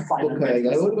assuming a finite. Okay,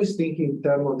 I always think in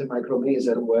terms of the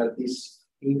micrometer where this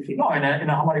infinite... No, in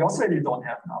a harmonic oscillator, you don't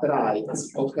have now. Right,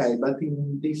 okay, but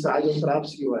in these ion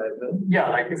traps you have... Yeah,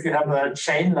 like if you have a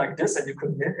chain like this and you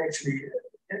could actually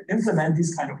implement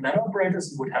these kind of ladder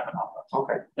operators, you would have an upper.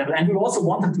 Okay. level. And we also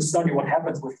wanted to study what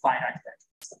happens with finite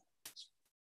batteries,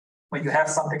 when you have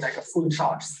something like a full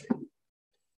charge state.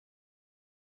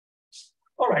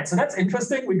 All right, so that's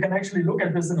interesting. We can actually look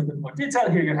at this in a bit more detail.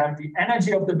 Here you have the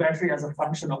energy of the battery as a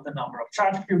function of the number of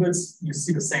charge qubits. You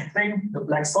see the same thing. The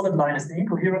black solid line is the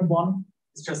incoherent one.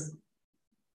 It's just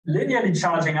linearly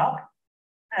charging up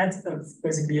at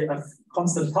basically a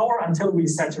constant power until we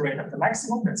saturate at the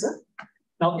maximum. That's it.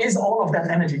 Now, is all of that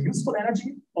energy useful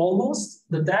energy? Almost.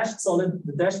 The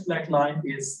dashed black line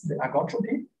is the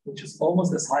ergotropy, which is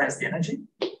almost as high as the energy.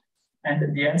 And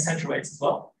in the end, saturates as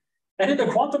well. And in the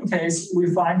quantum case,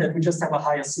 we find that we just have a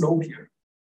higher slope here.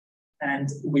 And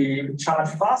we charge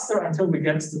faster until we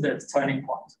get to that turning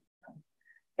point.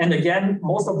 And again,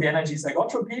 most of the energy is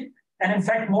ergotropy. And in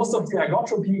fact, most of the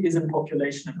ergotropy is in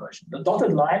population inversion. The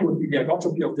dotted line would be the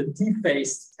ergotropy of the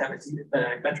dephased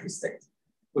battery state,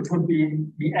 which would be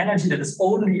the energy that is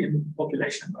only in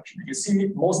population inversion. And you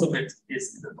see most of it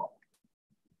is in the dot.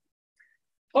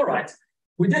 All right.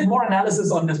 We did more analysis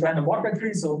on this random walk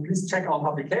battery, so please check our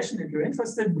publication if you're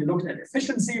interested. We looked at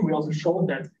efficiency. We also showed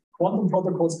that quantum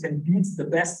protocols can beat the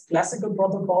best classical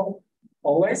protocol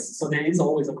always, so there is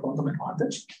always a quantum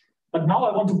advantage. But now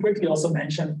I want to quickly also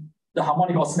mention the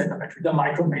harmonic oscillator battery, the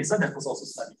micromaser that was also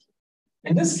studied.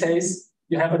 In this case,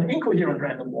 you have an incoherent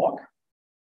random walk,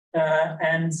 you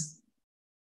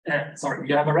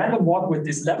have a random walk with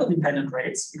these level-dependent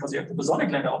rates because you have the bosonic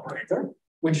ladder operator,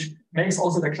 which makes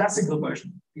also the classical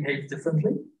version behave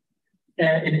differently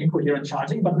in incoherent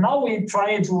charging. But now we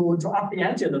try to up the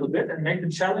ante a little bit and make the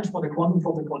challenge for the quantum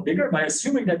protocol bigger by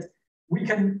assuming that we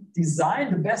can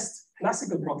design the best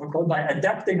classical protocol by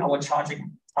adapting our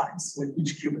charging times with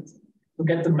each qubit to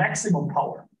get the maximum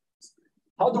power.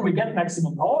 How do we get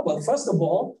maximum power? Well, first of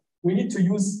all, we need to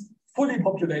use fully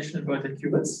population inverted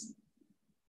qubits.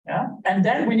 Yeah? And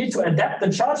then we need to adapt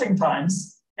the charging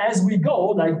times as we go,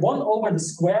 like 1 over the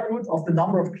square root of the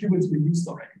number of qubits we used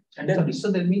already. And then,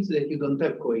 so that means that you don't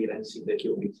have coherence in the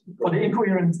qubits. For the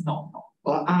incoherent, no.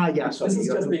 Yeah, sorry. This is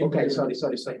just the okay, sorry.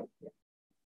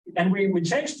 And we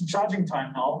changed the charging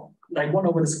time now, like 1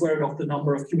 over the square root of the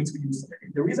number of qubits we used already.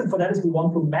 The reason for that is we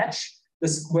want to match the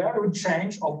square root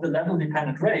change of the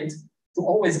level-dependent rate to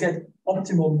always get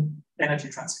optimum energy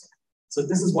transfer. So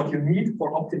this is what you need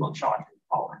for optimal charging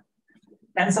power.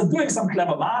 And so doing some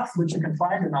clever math, which you can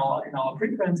find in our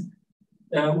preprint,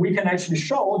 we can actually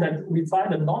show that we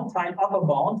find a non-tight upper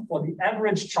bound for the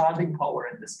average charging power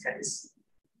in this case,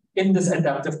 in this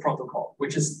adaptive protocol,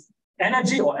 which is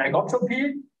energy or ergotropy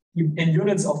in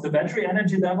units of the battery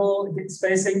energy level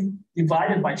spacing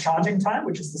divided by charging time,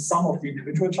 which is the sum of the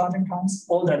individual charging times,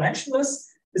 all dimensionless,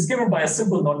 is given by a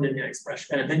simple nonlinear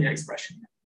expression, linear expression.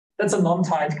 That's a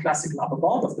non-tight classical upper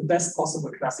bound of the best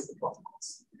possible classical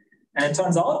protocols. And it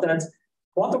turns out that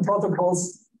quantum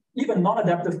protocols, even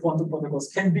non-adaptive quantum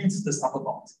protocols, can beat this upper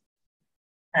bound.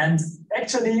 And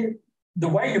actually, the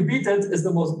way you beat it is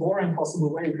the most boring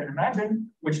possible way you can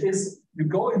imagine, which is you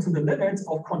go into the limit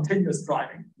of continuous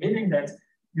driving, meaning that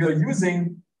you're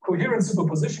using coherent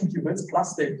superposition qubits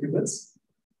plus state qubits.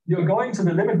 You're going to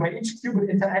the limit where each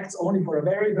qubit interacts only for a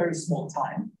very, very small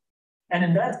time. And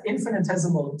in that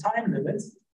infinitesimal time limit,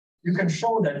 you can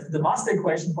show that the master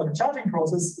equation for the charging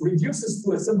process reduces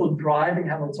to a simple driving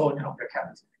Hamiltonian of your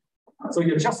cavity. So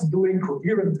you're just doing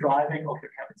coherent driving of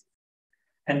your cavity.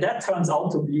 And that turns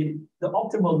out to be the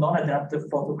optimal non-adaptive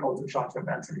protocol to charge your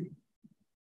battery,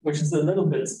 which is a little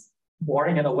bit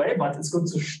boring in a way, but it's good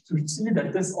to see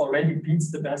that this already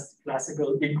beats the best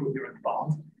classical incoherent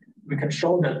bound. We can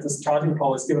show that this charging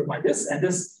power is given by this, and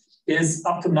this is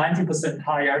up to 90%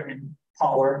 higher in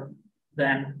power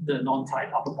than the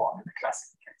non-tight upper bound in the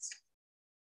classical case.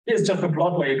 Here's just a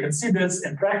plot where you can see this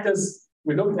in practice.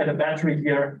 We looked at a battery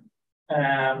here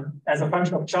as a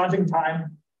function of charging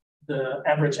time, the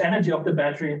average energy of the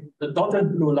battery. The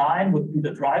dotted blue line would be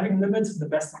the driving limit, the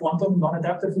best quantum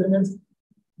non-adaptive limit.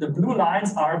 The blue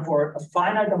lines are for a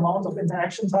finite amount of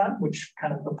interaction time, which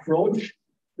kind of approach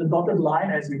the dotted line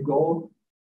as you go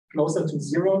closer to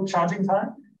zero charging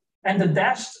time. And the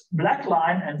dashed black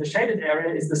line and the shaded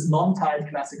area is this non-tight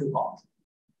classical bound,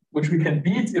 which we can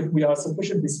beat if we are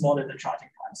sufficiently small in the charging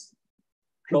times,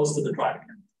 close to the driving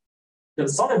limit. The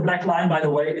solid black line, by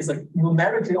the way, is a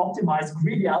numerically optimized,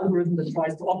 greedy algorithm that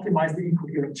tries to optimize the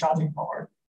incoherent charging power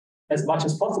as much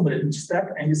as possible in each step.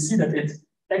 And you see that it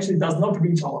actually does not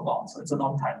reach our bound, so it's a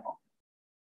non-tight bound.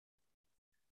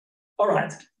 All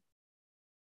right.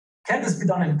 Can this be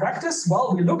done in practice?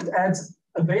 Well, we looked at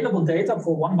available data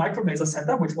for one micromaser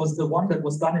center, which was the one that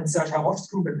was done in Serge Haroff's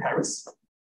group in Paris.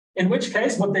 In which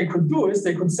case, what they could do is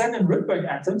they could send in Rydberg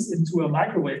atoms into a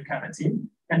microwave cavity.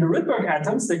 And the Rydberg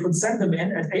atoms, they could send them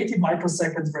in at 80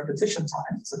 microseconds repetition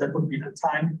time. So that would be the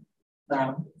time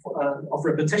of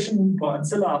repetition for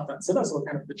ancilla after ancilla, so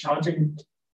kind of the charging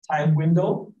time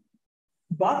window.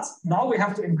 But now we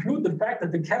have to include the fact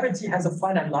that the cavity has a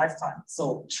finite lifetime.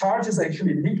 So charge is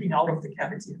actually leaking out of the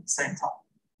cavity at the same time.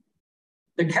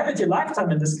 The cavity lifetime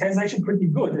in this case is actually pretty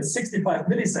good. It's 65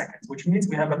 milliseconds, which means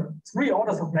we have a 3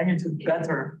 orders of magnitude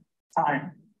better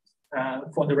time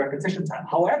for the repetition time.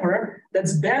 However,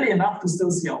 that's barely enough to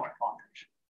still see our advantage.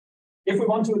 If we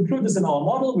want to include this in our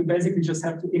model, we basically just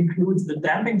have to include the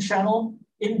damping channel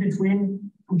in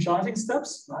between two charging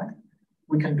steps, right?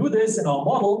 We can do this in our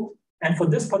model. And for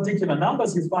this particular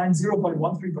numbers, you find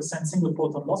 0.13% single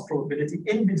photon loss probability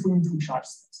in between two charge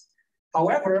steps.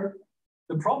 However,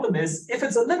 the problem is, if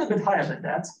it's a little bit higher than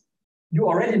that, you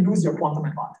already lose your quantum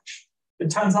advantage. It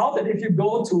turns out that if you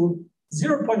go to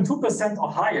 0.2%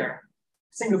 or higher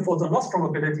single photon loss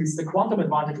probabilities, the quantum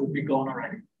advantage would be gone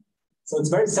already. So it's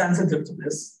very sensitive to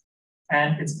this,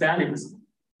 and it's barely visible.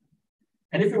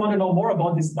 And if you want to know more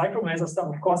about this micromaser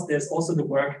stuff, of course, there's also the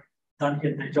work done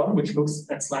here in Dijon, which looks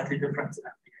at slightly different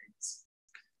applications.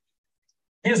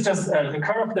 Here's just the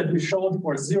curve that we showed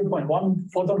for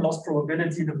 0.1 photon loss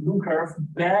probability. The blue curve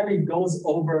barely goes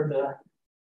over the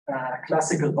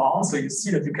classical bound. So you see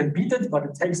that you can beat it, but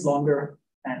it takes longer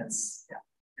and it's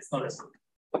not as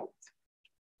good.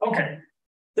 Okay,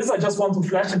 this I just want to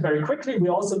flash it very quickly.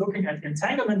 We're also looking at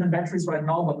entanglement in batteries right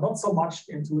now, but not so much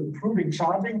into improving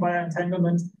charging via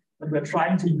entanglement, but we're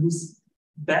trying to use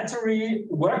battery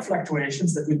work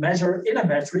fluctuations that we measure in a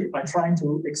battery by trying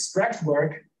to extract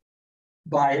work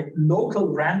by local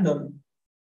random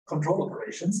control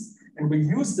operations. And we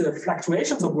use the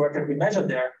fluctuations of work that we measure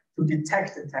there to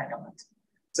detect entanglement.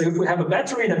 So if we have a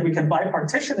battery that we can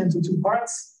bipartition into two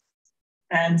parts,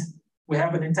 and we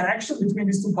have an interaction between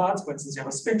these two parts, for instance, you have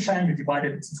a spin chain, you divide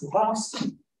it into two halves,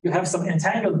 you have some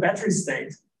entangled battery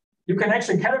state, you can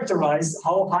actually characterize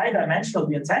how high dimensional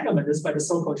the entanglement is by the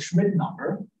so-called Schmidt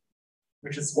number,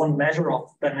 which is one measure of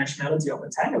dimensionality of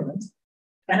entanglement.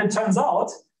 And it turns out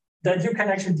that you can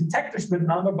actually detect the Schmidt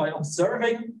number by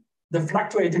observing the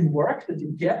fluctuating work that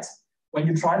you get when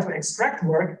you try to extract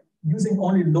work using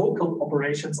only local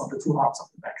operations on the two halves of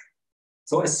the battery.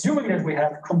 So assuming that we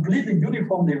have completely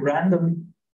uniformly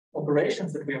random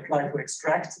operations that we apply to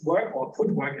extract work or put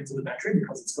work into the battery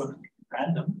because it's going to be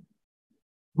random,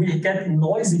 we get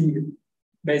noisy,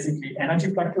 basically,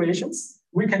 energy fluctuations.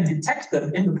 We can detect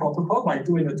them in the protocol by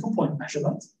doing a two-point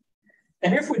measurement.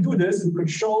 And if we do this, we could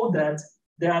show that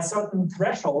there are certain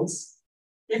thresholds.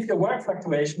 If your work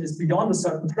fluctuation is beyond a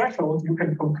certain threshold, you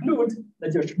can conclude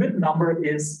that your Schmidt number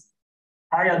is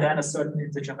higher than a certain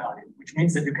integer value, which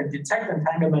means that you can detect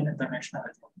entanglement and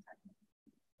dimensionality of entanglement.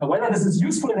 Now, whether this is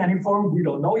useful in any form, we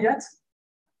don't know yet.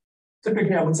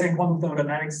 Typically, I would say in quantum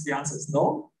thermodynamics, the answer is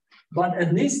no. But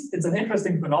at least it's an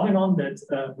interesting phenomenon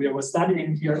that we were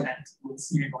studying here, and we'll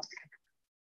see what we can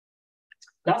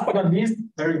do. Last but not least,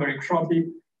 very, very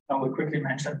shortly, I will quickly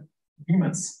mention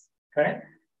demons. Okay?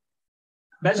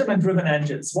 Measurement-driven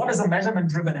engines. What is a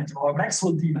measurement-driven engine, or a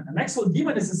Maxwell demon? A Maxwell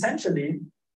demon is essentially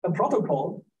a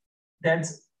protocol that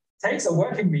takes a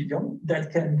working medium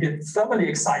that can get thermally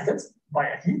excited by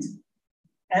a heat.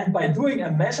 And by doing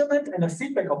a measurement and a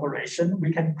feedback operation,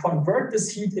 we can convert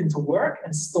this heat into work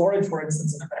and store it, for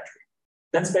instance, in a battery.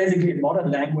 That's basically, in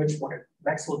modern language, what a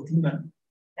Maxwell demon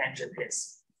engine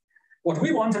is. What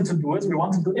we wanted to do is we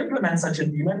wanted to implement such a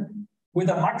demon with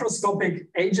a macroscopic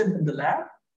agent in the lab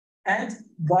and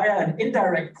via an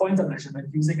indirect pointer measurement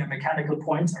using a mechanical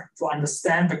pointer to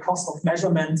understand the cost of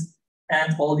measurement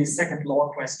and all these second law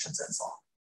questions and so on.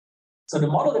 So the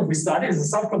model that we studied is a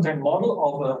self-contained model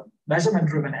of a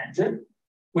measurement-driven engine,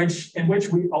 in which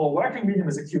our working medium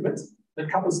is a qubit that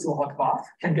couples to a hot bath,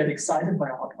 can get excited by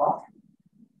a hot bath.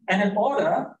 And in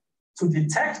order to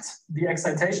detect the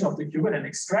excitation of the qubit and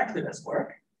extract it as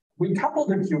work, we couple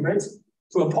the qubit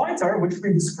to a pointer, which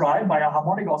we describe by a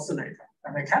harmonic oscillator,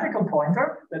 a mechanical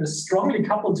pointer that is strongly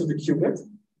coupled to the qubit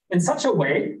in such a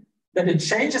way that it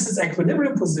changes its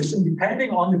equilibrium position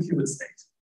depending on the qubit state.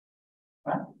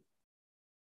 Right?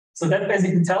 So that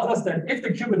basically tells us that if the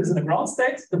qubit is in a ground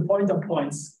state, the pointer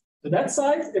points to that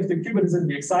side. If the qubit is in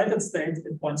the excited state,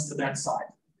 it points to that side.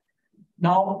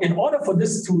 Now, in order for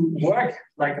this to work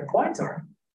like a pointer,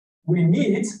 we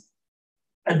need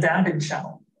a damping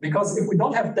channel. Because if we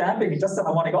don't have damping, just a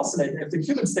harmonic oscillator, if the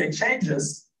qubit state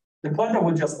changes, the pointer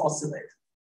will just oscillate.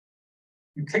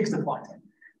 You kick the pointer.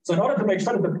 So in order to make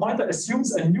sure that the pointer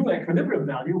assumes a new equilibrium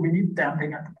value, we need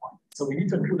damping at the point. So we need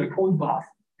to include a cold bath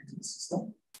into the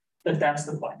system that damps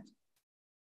the point.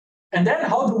 And then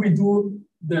how do we do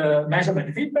the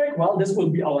measurement feedback? Well, this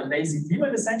will be our lazy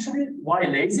demon essentially. Why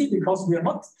lazy? Because we are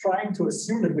not trying to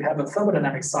assume that we have a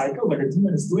thermodynamic cycle where the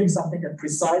demon is doing something at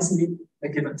precisely a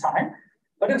given time.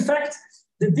 But in fact,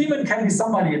 the demon can be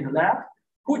somebody in the lab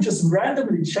who just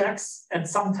randomly checks at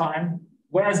some time,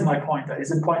 where's my pointer?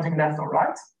 Is it pointing left or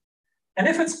right? And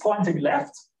if it's pointing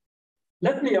left,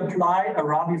 let me apply a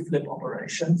Rabi flip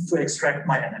operation to extract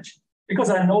my energy, because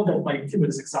I know that my qubit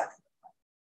is excited.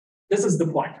 This is the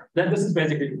pointer. Then this is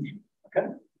basically the demon. Okay.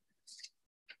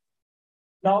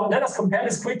 Now let us compare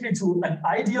this quickly to an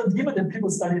ideal demon that people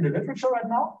study in the literature right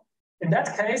now. In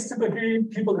that case, typically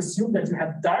people assume that you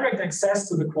have direct access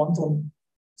to the quantum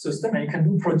system and you can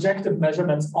do projective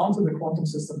measurements onto the quantum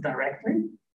system directly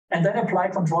and then apply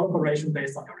control operation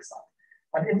based on the result.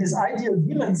 But in this ideal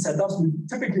demon setups, we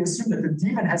typically assume that the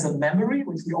demon has a memory,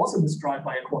 which we also describe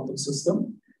by a quantum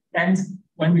system. And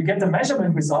when we get the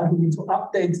measurement result, we need to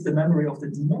update the memory of the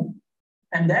demon.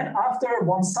 And then after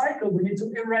one cycle, we need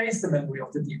to erase the memory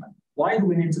of the demon. Why do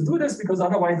we need to do this? Because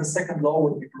otherwise the second law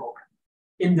would be broken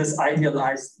in this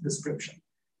idealized description.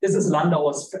 This is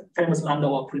Landauer's famous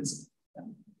Landauer principle.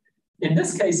 In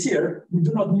this case here, we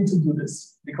do not need to do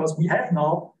this because we have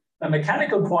now a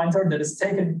mechanical pointer that is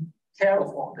taking care of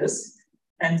all this.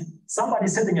 And somebody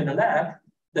sitting in the lab,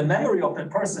 the memory of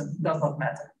that person does not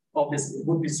matter. Obviously, it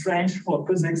would be strange for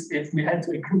physics if we had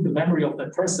to include the memory of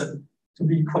that person to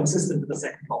be consistent with the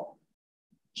second law.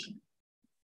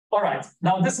 All right,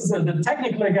 now this is the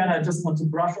technical again. I just want to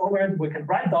brush over it. We can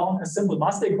write down a simple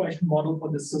master equation model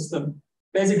for this system.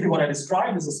 Basically, what I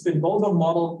described is a spin boson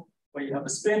model where you have a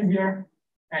spin here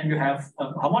and you have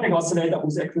a harmonic oscillator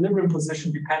whose equilibrium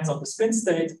position depends on the spin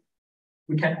state.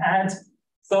 We can add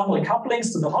thermal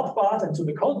couplings to the hot bath and to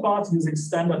the cold bath using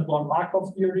standard von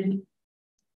Markov theory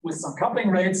with some coupling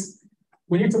rates.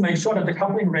 We need to make sure that the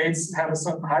coupling rates have a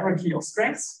certain hierarchy of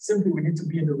strengths. Simply, we need to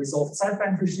be in the resolved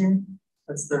sideband regime.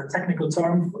 That's the technical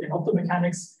term in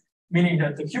optomechanics, meaning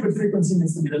that the qubit frequency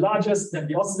needs to be the largest, then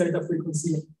the oscillator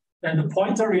frequency, then the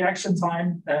pointer reaction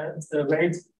time, the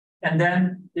rate, and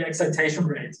then the excitation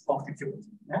rate of the qubit.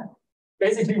 Yeah?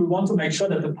 Basically, we want to make sure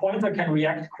that the pointer can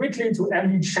react quickly to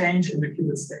any change in the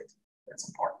qubit state. That's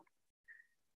important.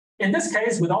 In this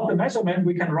case, without the measurement,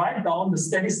 we can write down the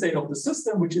steady state of the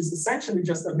system, which is essentially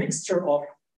just a mixture of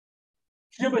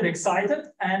qubit excited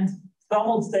and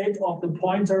thermal state of the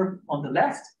pointer on the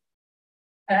left.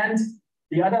 And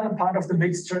the other part of the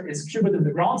mixture is qubit in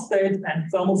the ground state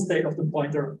and thermal state of the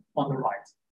pointer on the right.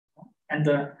 And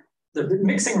the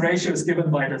mixing ratio is given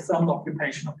by the thermal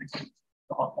occupation of the qubit,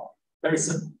 the hot bar. Very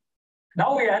simple.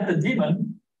 Now we add the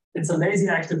daemon. It's a lazy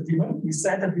active daemon. We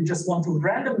said that we just want to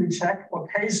randomly check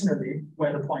occasionally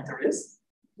where the pointer is,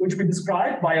 which we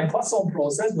describe by a Poisson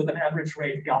process with an average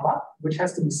rate gamma, which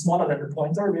has to be smaller than the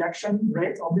pointer reaction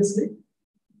rate, obviously.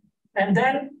 And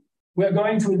then we're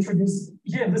going to introduce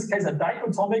here, in this case, a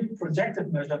dichotomic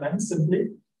projective measurement,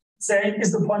 simply saying,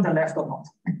 is the pointer left or not?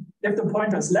 If the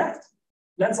pointer is left,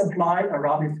 let's apply a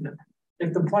Rabi flip.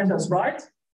 If the pointer is right,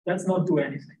 let's not do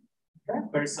anything. Okay?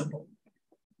 Very simple.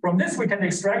 From this, we can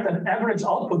extract an average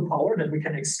output power that we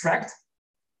can extract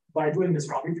by doing this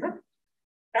Rabi flip.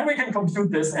 And we can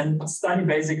compute this and study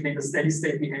basically the steady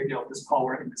state behavior of this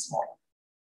power in this model.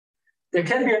 There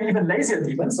can be an even lazier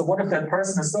daemon. So what if that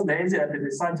person is so lazy that they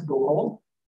decide to go home?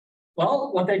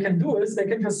 Well, what they can do is they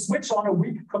can just switch on a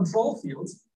weak control field.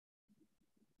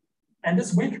 And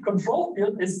this weak control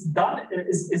field is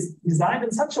designed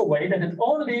in such a way that it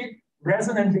only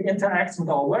resonantly interacts with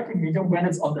our working medium when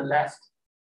it's on the left.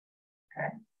 Okay.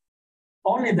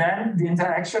 Only then the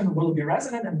interaction will be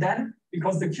resonant, and then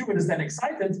because the qubit is then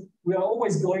excited, we are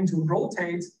always going to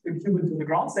rotate the qubit to the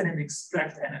ground state and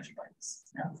extract energy by this,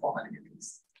 formally at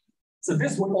least. So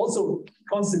this would also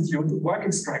constitute work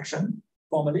extraction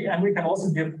formally, and we can also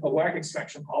give a work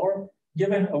extraction power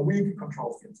given a weak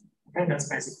control field. Okay, that's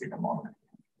basically the model.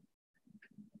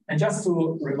 And just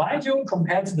to remind you,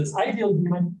 compared to this ideal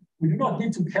daemon, we do not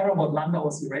need to care about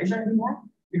Landauer's erasure anymore,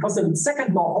 because the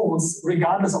second law holds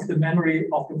regardless of the memory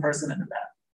of the person in the lab.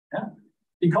 Yeah?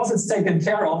 Because it's taken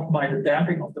care of by the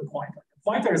damping of the pointer. The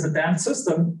pointer is a damped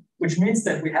system, which means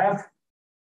that we have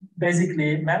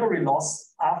basically memory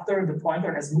loss after the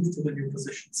pointer has moved to the new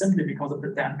position, simply because of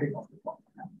the damping of the pointer.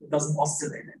 It doesn't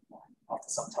oscillate anymore after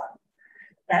some time.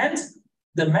 And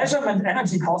the measurement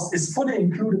energy cost is fully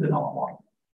included in our model.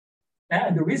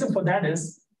 And the reason for that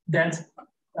is that,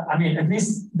 I mean, at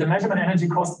least the measurement energy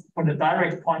cost for the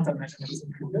direct pointer measurement is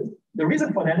included. The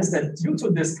reason for that is that due to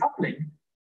this coupling,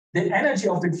 the energy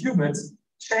of the qubit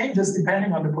changes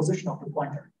depending on the position of the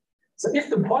pointer. So if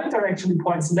the pointer actually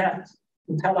points left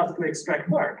to tell us to extract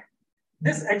work,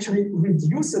 this actually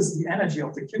reduces the energy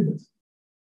of the qubit.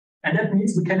 And that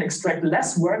means we can extract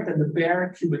less work than the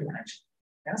bare qubit energy.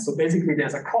 Yeah? So basically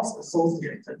there's a cost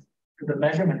associated to the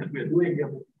measurement that we're doing here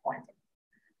with the pointer.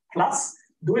 Plus,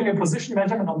 doing a position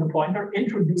measurement on the pointer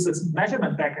introduces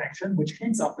measurement back action, which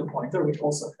heats up the pointer, which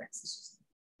also affects the system.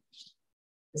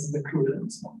 This is included in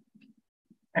this model.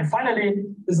 And finally,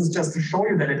 this is just to show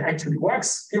you that it actually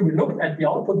works. Here we looked at the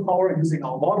output power using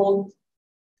our model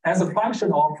as a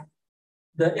function of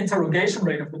the interrogation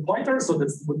rate of the pointer. So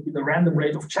this would be the random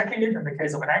rate of checking it in the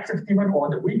case of an active daemon, or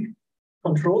the weak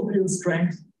control field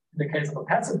strength in the case of a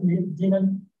passive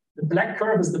daemon. The black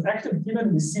curve is the active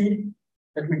daemon. We see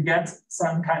that we get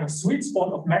some kind of sweet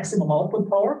spot of maximum output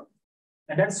power.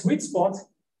 And that sweet spot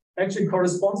actually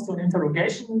corresponds to an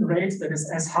interrogation rate that is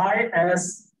as high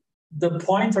as the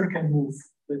pointer can move,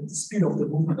 the speed of the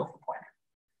movement of the pointer.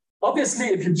 Obviously,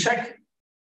 if you check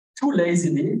too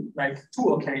lazily, like too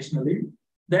occasionally,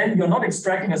 then you're not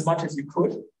extracting as much as you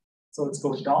could. So it's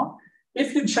going down.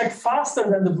 If you check faster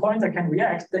than the pointer can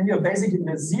react, then you're basically in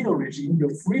a zero regime.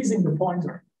 You're freezing the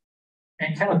pointer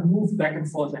and cannot move back and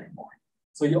forth anymore.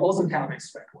 So you also cannot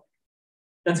extract work.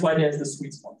 That's why there's the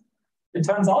sweet spot. It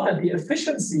turns out that the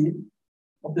efficiency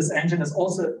of this engine is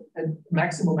also at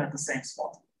maximum at the same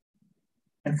spot.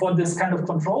 And for this kind of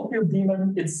control field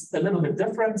daemon, it's a little bit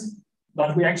different,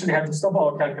 but we actually had to stop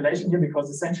our calculation here because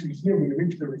essentially here we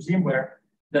reach the regime where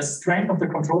the strength of the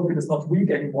control field is not weak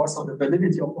anymore, so the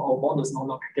validity of our model is no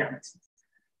longer guaranteed.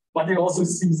 But they also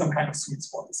see some kind of sweet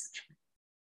spot essentially.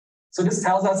 So this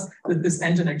tells us that this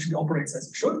engine actually operates as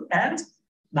it should. And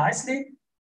nicely,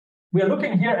 we are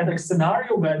looking here at a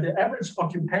scenario where the average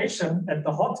occupation at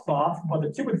the hot bath for the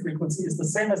qubit frequency is the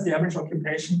same as the average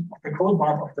occupation of the cold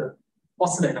bath of the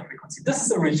oscillator frequency. This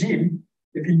is a regime.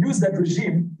 If you use that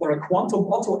regime for a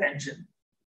quantum Otto engine,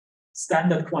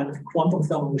 standard quantum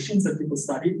thermal machines that people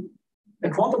study, a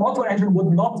quantum Otto engine would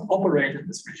not operate in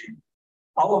this regime.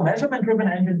 our measurement-driven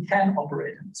engine can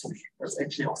operate in this regime. That's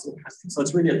actually also interesting. So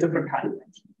it's really a different kind of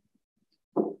engine.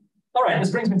 All right,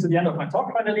 this brings me to the end of my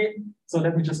talk finally. So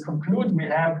let me just conclude. We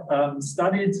have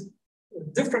studied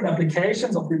different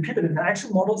applications of repeated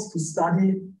interaction models to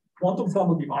study quantum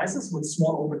thermal devices with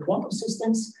small open quantum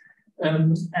systems.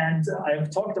 And I have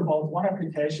talked about one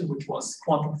application, which was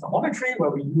quantum thermometry,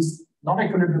 where we used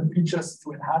non-equilibrium features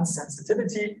to enhance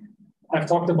sensitivity. I've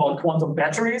talked about quantum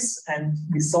batteries, and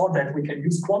we saw that we can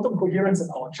use quantum coherence in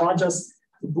our chargers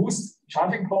to boost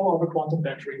charging power of a quantum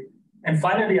battery. And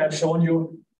finally, I've shown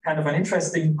you kind of an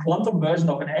interesting quantum version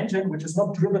of an engine, which is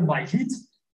not driven by heat,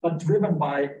 but driven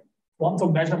by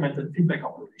quantum measurement and feedback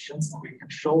operations. And we can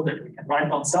show that we can write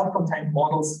down self-contained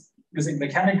models using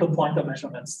mechanical pointer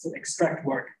measurements to extract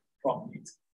work from heat.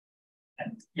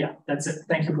 And yeah, that's it.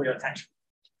 Thank you for your attention.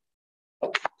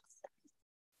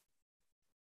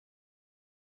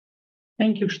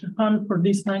 Thank you, Stefan, for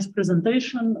this nice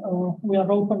presentation. We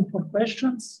are open for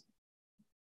questions.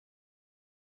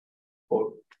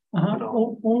 No.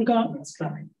 Olga.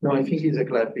 No, I think it's a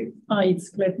clapping. It's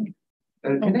clapping.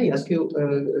 Can I ask you,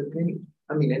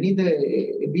 I need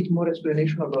a bit more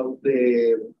explanation about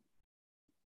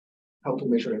how to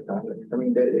measure entanglement. I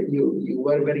mean, you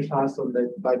were very fast on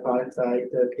that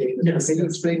bipartite case. Yes, Can you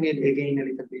explain it again a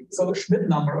little bit? So Schmidt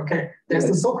number, okay. There's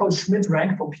the so-called Schmidt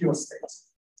rank for pure states.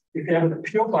 If you have a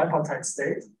pure bipartite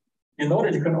state, you know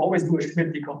that you can always do a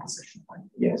Schmidt decomposition. Right?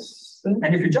 Yes.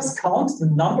 And if you just count the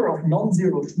number of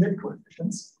non-zero Schmidt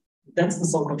coefficients, that's the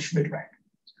so-called Schmidt rank.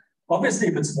 Obviously,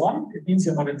 if it's 1, it means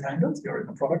you're not entangled, you're in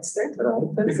a product state.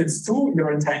 Right. If it's 2,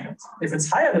 you're entangled. If it's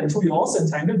higher than 2, you're also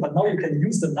entangled, but now you can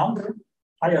use the number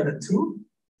higher than 2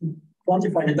 to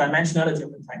quantify the dimensionality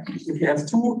of entanglement. If you have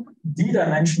 2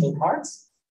 d-dimensional parts,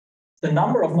 the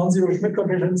number of non-zero Schmidt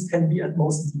coefficients can be at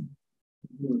most d.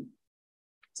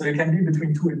 So it can be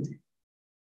between 2 and d.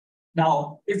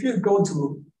 Now, if you go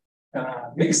to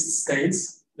mixed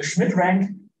states, the Schmidt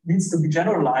rank needs to be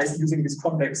generalized using these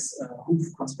convex hoof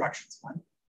constructions. Right?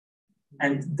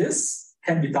 And this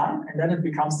can be done, and then it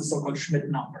becomes the so-called Schmidt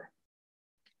number.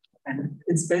 And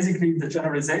it's basically the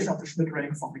generalization of the Schmidt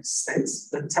rank for mixed states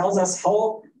that tells us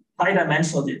how high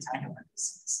dimensional the entanglement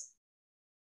is.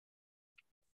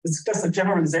 It's just a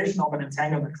generalization of an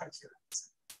entanglement criteria.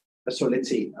 So let's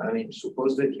see,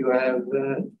 suppose that you have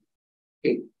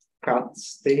a cut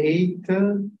state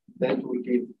that will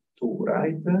give 2,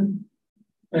 right?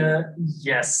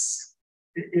 Yes.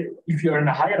 If you're in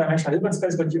a higher dimensional Hilbert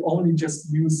space, but you only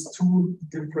just use 2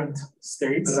 different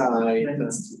states. Right.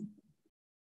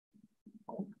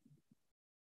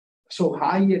 So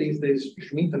higher is the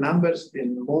Schmidt numbers, the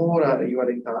more you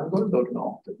are entangled or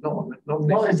not? No, not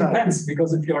well, it depends,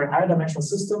 because if you're in higher dimensional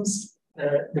systems,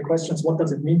 the question is, what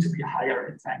does it mean to be higher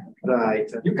entangled?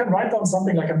 Right. You can write down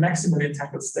something like a maximally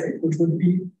entangled state, which would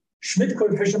be Schmidt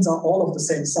coefficients are all of the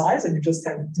same size, and you just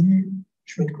have d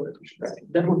Schmidt coefficients.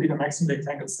 Right. That would be the maximally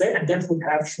entangled state, and that would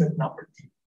have Schmidt number d.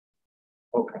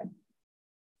 Okay.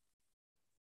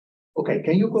 Okay,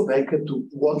 can you go back to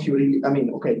what you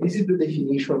really, okay, this is the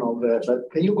definition of,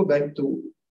 but can you go back to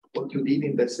what you did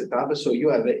in the setup? So you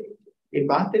have a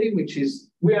battery, which is...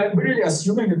 We are really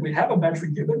assuming that we have a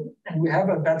battery given, and we have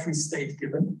a battery state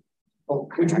given,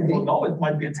 which we don't know, it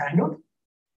might be entangled.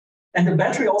 And the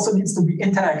battery also needs to be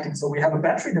interacting. So we have a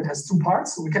battery that has 2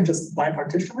 parts, so we can just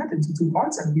bipartition it into 2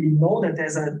 parts, and we know that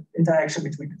there's an interaction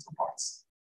between the 2 parts.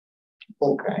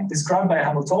 Okay. Described by a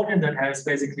Hamiltonian that has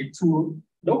basically 2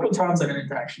 local terms and an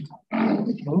interaction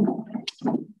term.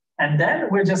 And then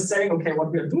we're just saying, okay,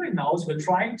 what we're doing now is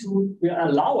we're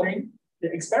allowing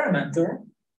the experimenter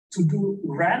to do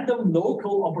random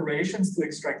local operations to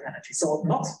extract energy. So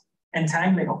not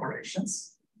entangling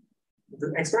operations.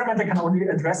 The experimenter can only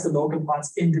address the local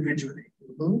parts individually.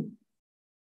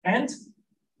 And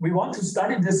we want to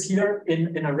study this here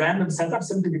in a random setup,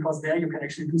 simply because there you can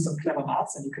actually do some clever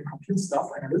maths and you can compute stuff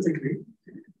analytically.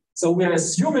 So we're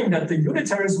assuming that the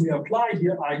unitaries we apply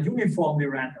here are uniformly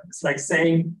random. It's like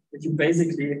saying that you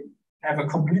basically have a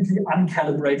completely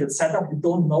uncalibrated setup. You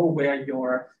don't know where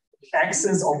your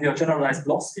axes of your generalized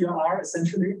block sphere are,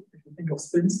 essentially, if you think of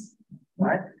spins,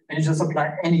 right? And you just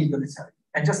apply any unitary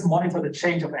and just monitor the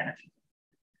change of energy.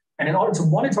 And in order to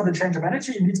monitor the change of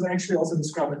energy, you need to actually also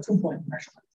describe a 2-point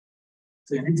measurement.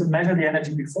 So you need to measure the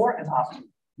energy before and after,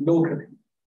 locally.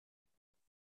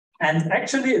 And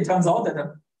actually, it turns out that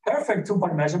a perfect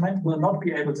 2-point measurement will not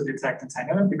be able to detect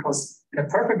entanglement, because in a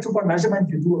perfect 2-point measurement,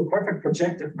 you do a perfect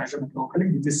projective measurement locally.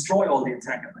 You destroy all the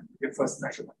entanglement with your first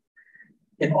measurement.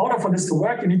 In order for this to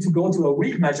work, you need to go to a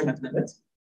weak measurement limit.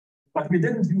 But we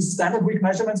didn't use standard weak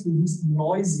measurements. We used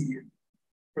noisy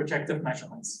projective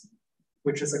measurements.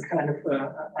 which is a kind of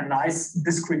a nice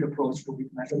discrete approach to weak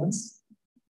measurements.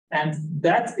 And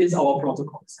that is our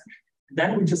protocol, essentially.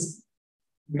 Then we just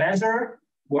measure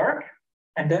work,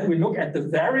 and then we look at the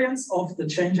variance of the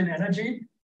change in energy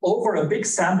over a big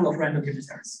sample of random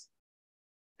unitaries.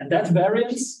 And that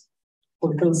variance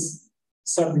fulfills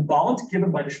certain bound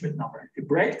given by the Schmidt number. If you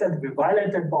break that, if you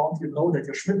violate that bound, you know that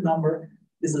your Schmidt number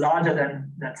is larger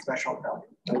than that threshold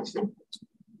value.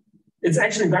 It's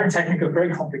actually very technical,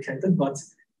 very complicated, but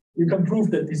you can prove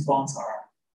that these bounds are.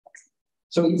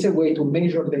 So it's a way to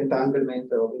measure the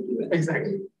entanglement of the event.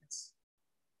 Exactly.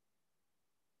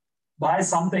 By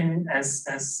something as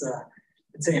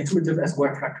let's say intuitive as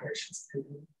work fluctuations.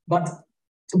 But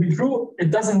to be true,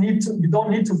 it doesn't need to, you don't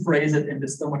need to phrase it in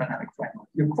this thermodynamic framework.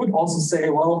 You could also say,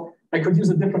 well, I could use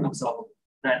a different observable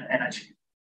than energy.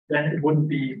 Then it wouldn't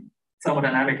be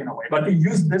thermodynamic in a way. But we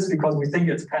use this because we think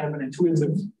it's kind of an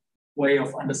intuitive way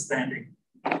of understanding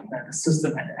the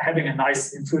system and having a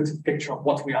nice intuitive picture of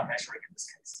what we are measuring in this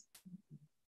case.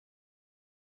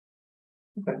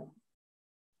 Okay.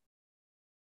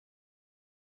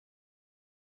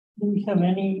 Do we have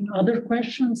any other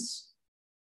questions?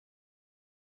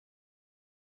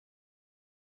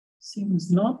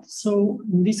 Seems not. So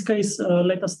in this case,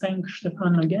 let us thank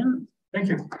Stefan again. Thank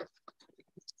you.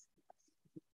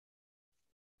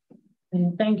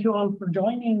 And thank you all for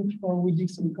joining for with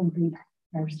this incomplete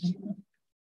our statement.